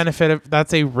that's a is- benefit of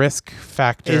that's a risk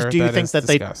factor. Do you think is that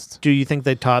discussed. do you think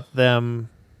they taught them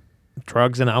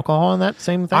drugs and alcohol in that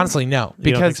same thing? Honestly, no,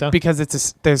 You don't think so?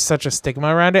 because there's such a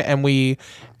stigma around it, and we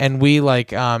like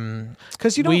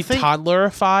because you don't we think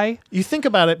toddlerify. you think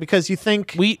about it because you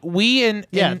think We in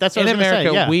that's what in I was gonna say,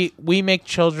 America yeah. we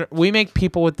make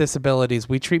people with disabilities.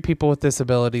 We treat people with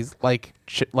disabilities like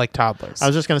toddlers. I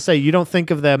was just gonna say you don't think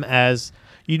of them as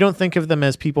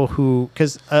people who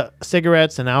because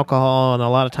cigarettes and alcohol and a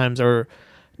lot of times are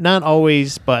not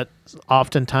always but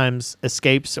oftentimes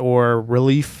escapes or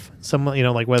relief. Some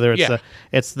like whether it's Yeah.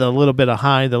 it's the little bit of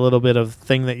high, the little bit of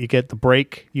thing that you get, the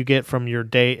break you get from your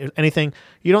day, anything.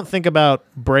 You don't think about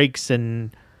breaks and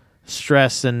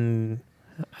stress and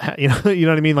you know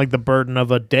what I mean, like the burden of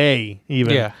a day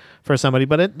even Yeah. for somebody,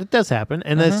 but it does happen,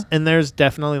 and there's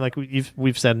definitely like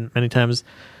we've said many times,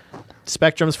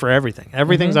 spectrums for everything.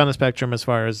 Everything's on a spectrum as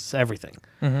far as everything.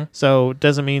 So it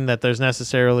doesn't mean that there's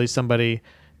necessarily somebody.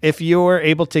 If you're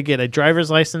able to get a driver's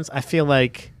license, I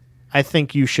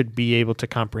think you should be able to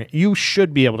comprehend. You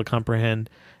should be able to comprehend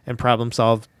and problem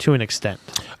solve to an extent.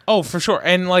 Oh, for sure,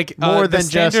 and like More the than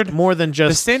just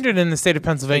the standard in the state of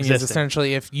Pennsylvania is existing.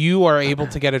 essentially if you are able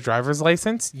to get a driver's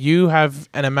license, you have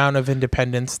an amount of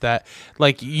independence that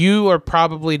like you are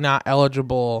probably not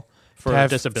eligible For to have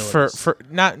disabilities. for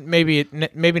not maybe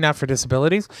not for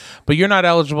disabilities, but you're not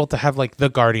eligible to have like the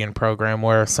Guardian program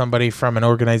where somebody from an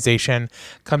organization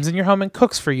comes in your home and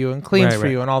cooks for you and cleans for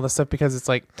Right. you and all this stuff, because it's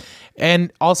like,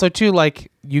 and also too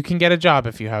like you can get a job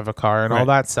if you have a car and all Right.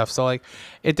 that stuff. So like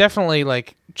it definitely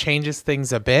like changes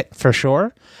things a bit for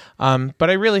sure. But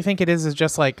I really think it is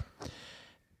just like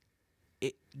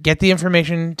get the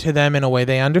information to them in a way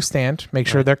they understand, make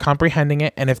sure they're comprehending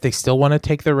it, and if they still want to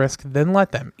take the risk, then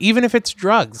let them. Even if it's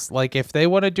drugs, like if they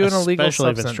want to do an illegal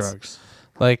Especially if substance, it's drugs.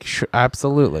 like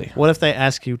absolutely. What if they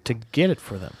ask you to get it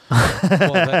for them?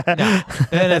 Well, no.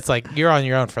 Then it's like you're on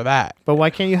your own for that. But why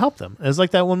can't you help them? It's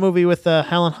like that one movie with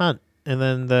Helen Hunt, and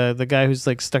then the guy who's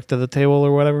like stuck to the table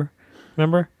or whatever.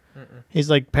 Remember? He's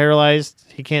like paralyzed.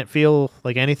 He can't feel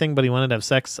like anything, but he wanted to have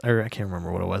sex. Or I can't remember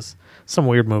what it was. Some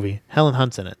weird movie. Helen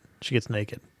Hunt's in it. She gets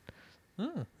naked.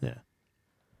 Yeah.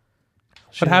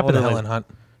 What happened to Helen Hunt?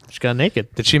 She got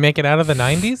naked. Did she make it out of the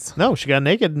 90s? No, she got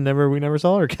naked and we never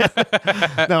saw her again.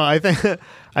 No,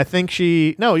 I think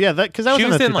she. No, yeah, because that was She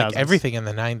was in in the 2000s. like everything in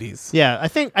the 90s. Yeah, I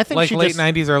think Like she late just,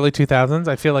 90s, early 2000s.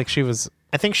 I feel like she was.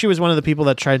 I think she was one of the people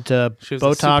that tried to She was a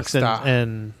Botox superstar.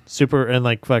 and super and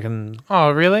like fucking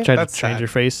Oh, really? tried That's to change sad. her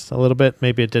face a little bit.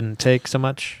 Maybe it didn't take so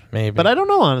much. Maybe. But I don't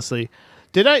know, honestly.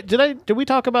 Did we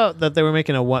talk about that they were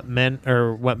making a What Men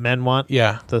Want?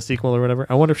 Yeah. The sequel or whatever.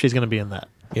 I wonder if she's going to be in that.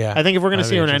 Yeah. I think if we're going to That'd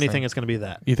see be her in interesting. anything, it's going to be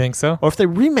that. You think so? Or if they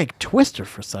remake Twister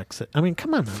for suck's sake. I mean,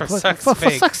 come on, man. For for suck's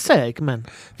sake. suck's sake, man.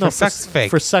 For suck's sake.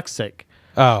 For suck's sake.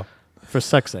 Oh. For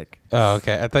suck's sake. Oh,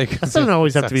 okay. I thought you That doesn't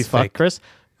always have to be fucked, fake. Chris.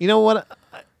 You know what?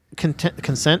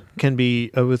 Consent can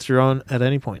be withdrawn at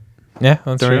any point Yeah,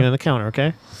 that's during true. an encounter,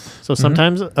 okay? So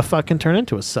sometimes a fuck can turn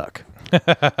into a suck.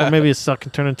 Or maybe a suck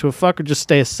can turn into a fuck or just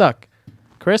stay a suck.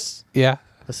 Chris, Yeah.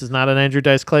 this is not an Andrew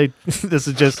Dice Clay. This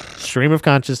is just stream of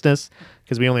consciousness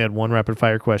because we only had one rapid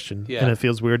fire question. Yeah. And it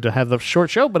feels weird to have the short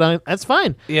show, but that's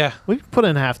fine. Yeah. We can put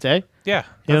in a half day. Yeah.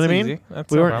 You know what I That's mean? easy.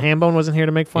 That's We no weren't. problem. Hambone wasn't here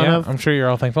to make fun Yeah, of. I'm sure you're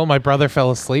all thankful. My brother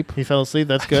fell asleep. He fell asleep.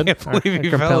 That's good. I can't believe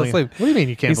he I'm fell telling you. asleep. What do you mean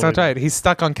you can't? He's so believe it? tired. He's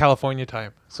stuck on California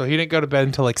time. So he didn't go to bed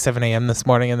until like 7 a.m. this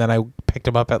morning, and then I picked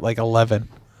him up at like 11.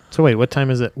 So wait, what time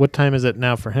is it? What time is it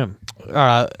now for him?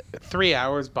 3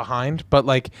 hours behind, but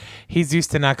like he's used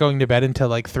to not going to bed until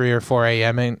like 3 or 4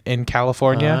 a.m. in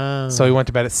California. Ah. So he went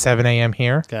to bed at 7 a.m.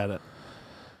 here. Got it.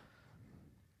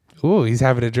 Ooh, he's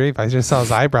having a dream. I just saw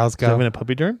his eyebrows Is he having go. a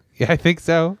puppy dream? Yeah, I think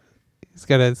so. He's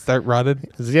gonna start running.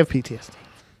 Does he have PTSD?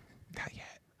 Not yet.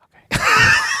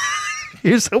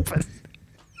 Here's hoping.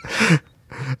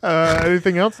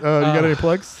 Anything else? You got any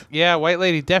plugs? Yeah, White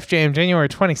Lady Def Jam, January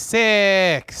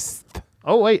 26th.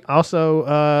 Oh, wait.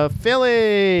 Also,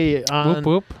 Philly on Whoop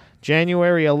whoop.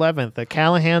 January 11th. The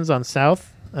Callahan's on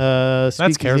South. That's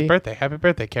Kara's Speakeasy. birthday. Happy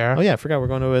birthday, Kara. Oh, yeah. I forgot we're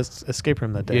going to escape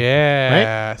room that day.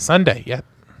 Yeah. Sunday. Yep.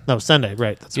 No, Sunday.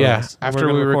 Right. That's what it Yeah. is. After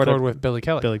We're we gonna record it- with Billy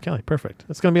Kelly. Billy Kelly. Perfect.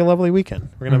 It's going to be a lovely weekend.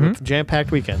 We're going to have a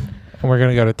jam-packed weekend. And we're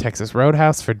going to go to Texas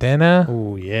Roadhouse for dinner.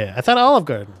 Oh, yeah. I thought Olive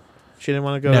Garden. She didn't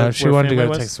want to go. No, to she where wanted to family go to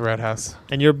was? Texas Roadhouse.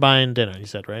 And you're buying dinner, you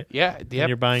said, right? Yeah. Yep.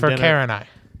 you're buying for dinner? Kara and I.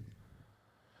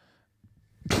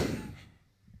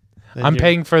 Then I'm you're-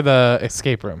 paying for the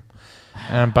escape room.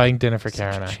 And I'm buying dinner for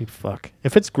Kara and I. Cheap fuck.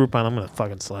 If it's Groupon, I'm going to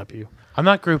fucking slap you. I'm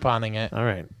not Grouponing it. All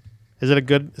right. Is it a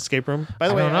good escape room? By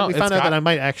the I way, don't know. we It's found out got- that I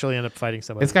might actually end up fighting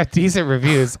somebody. It's got decent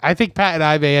reviews. I think Pat and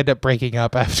I may end up breaking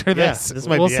up after yeah, this. this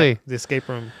might We'll be see. the escape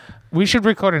room. We should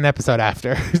record an episode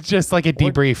after, just like a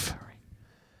debrief,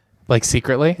 like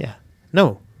secretly. Yeah.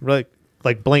 No, like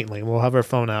blatantly. We'll have our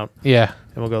phone out Yeah.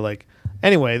 and we'll go like,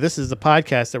 anyway, this is the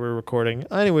podcast that we're recording.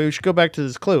 Anyway, we should go back to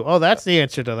this clue. Oh, that's the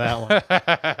answer to that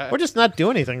one. We're just not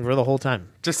doing anything for the whole time.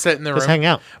 Just sit in the Just room. hang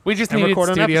out. We just and needed record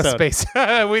an studio episode. space.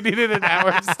 We needed an hour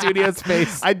of studio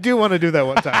space. I do want to do that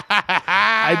one time.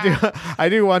 I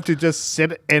do want to just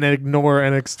sit and ignore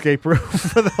an escape room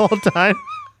for the whole time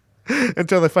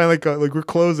until they finally go, like, we're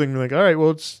closing. Like, all right,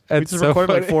 well, we That's just so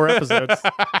recorded like funny. 4 episodes.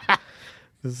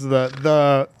 This is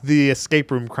the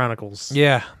escape room chronicles.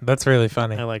 Yeah, that's really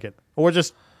funny. I like it. Or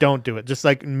just don't do it. Just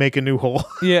like make a new hole.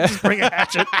 Yeah. Bring a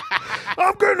hatchet.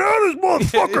 I'm getting out of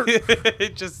this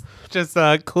motherfucker.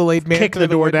 just Kool-Aid man Kick through the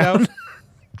door window. down.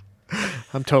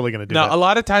 I'm totally gonna do No, that. a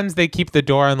lot of times they keep the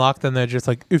door unlocked and they're just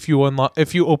like, if you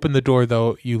open the door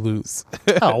though, you lose.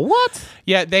 Oh, what?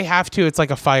 Yeah, they have to. It's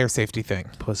like a fire safety thing.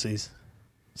 Pussies.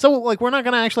 So like we're not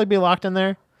gonna actually be locked in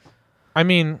there? I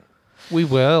mean, we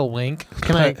will, wink.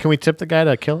 Can we tip the guy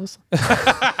to kill us?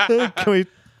 Can we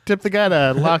tip the guy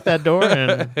to lock that door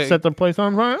and set the place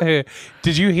on fire?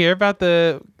 Did you hear about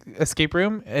the escape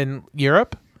room in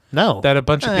Europe? No. That a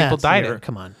bunch of people It's died Europe. in?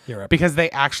 Come on, Europe. Because they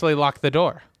actually locked the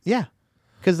door. Yeah,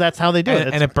 because that's how they do it.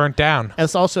 And it burnt down.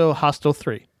 It's also Hostel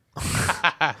 3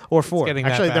 or 4. getting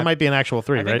that Actually, there bad. might be an actual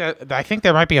 3, right? I think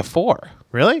there might be a 4.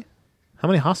 Really? How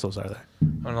many hostels are there?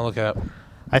 I'm going to look it up.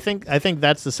 I think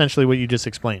that's essentially what you just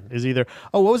explained. Is either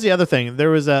what was the other thing? There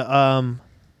was a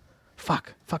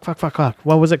fuck.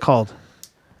 What was it called?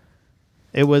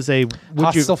 It was a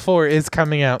Hostel 4 is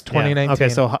coming out 2019. Yeah. Okay,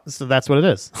 so that's what it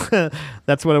is.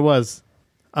 That's what it was.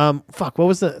 Fuck. What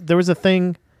was there was a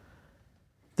thing.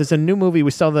 There's a new movie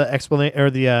we saw the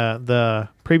the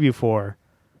preview for,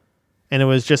 and it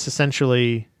was just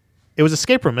essentially, it was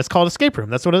Escape Room. It's called Escape Room.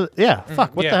 That's what it. Yeah.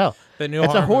 Fuck. What yeah. the hell? The new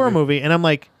It's a horror horror movie, and I'm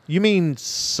like, you mean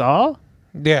Saw?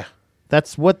 Yeah.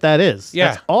 That's what that is. Yeah.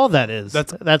 That's all that is.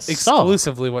 That's Saw.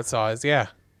 exclusively what Saw is. Yeah.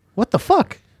 What the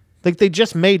fuck? Like they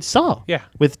just made Saw. Yeah.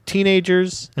 With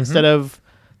teenagers instead of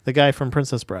the guy from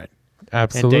Princess Bride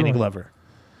Absolutely. and Danny Glover.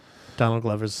 Donald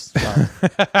Glover's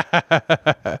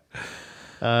father.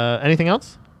 Anything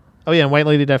else? Oh yeah, and White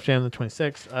Lady Def Jam the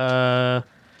 26th.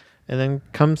 And then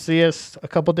come see us a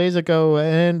couple days ago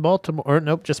in Baltimore. Or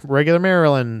nope, just regular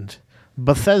Maryland.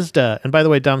 Bethesda. And by the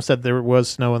way, Dom said there was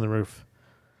snow on the roof.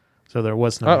 So there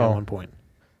was snow at Uh-oh. one point.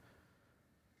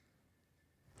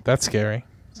 That's scary.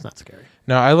 It's not scary.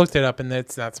 No, I looked it up and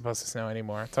it's not supposed to snow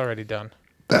anymore. It's already done.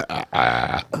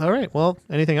 All right. Well,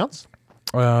 anything else?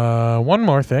 One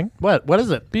more thing. What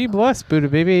is it? Be blessed, Buddha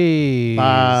babies.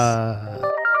 Bye.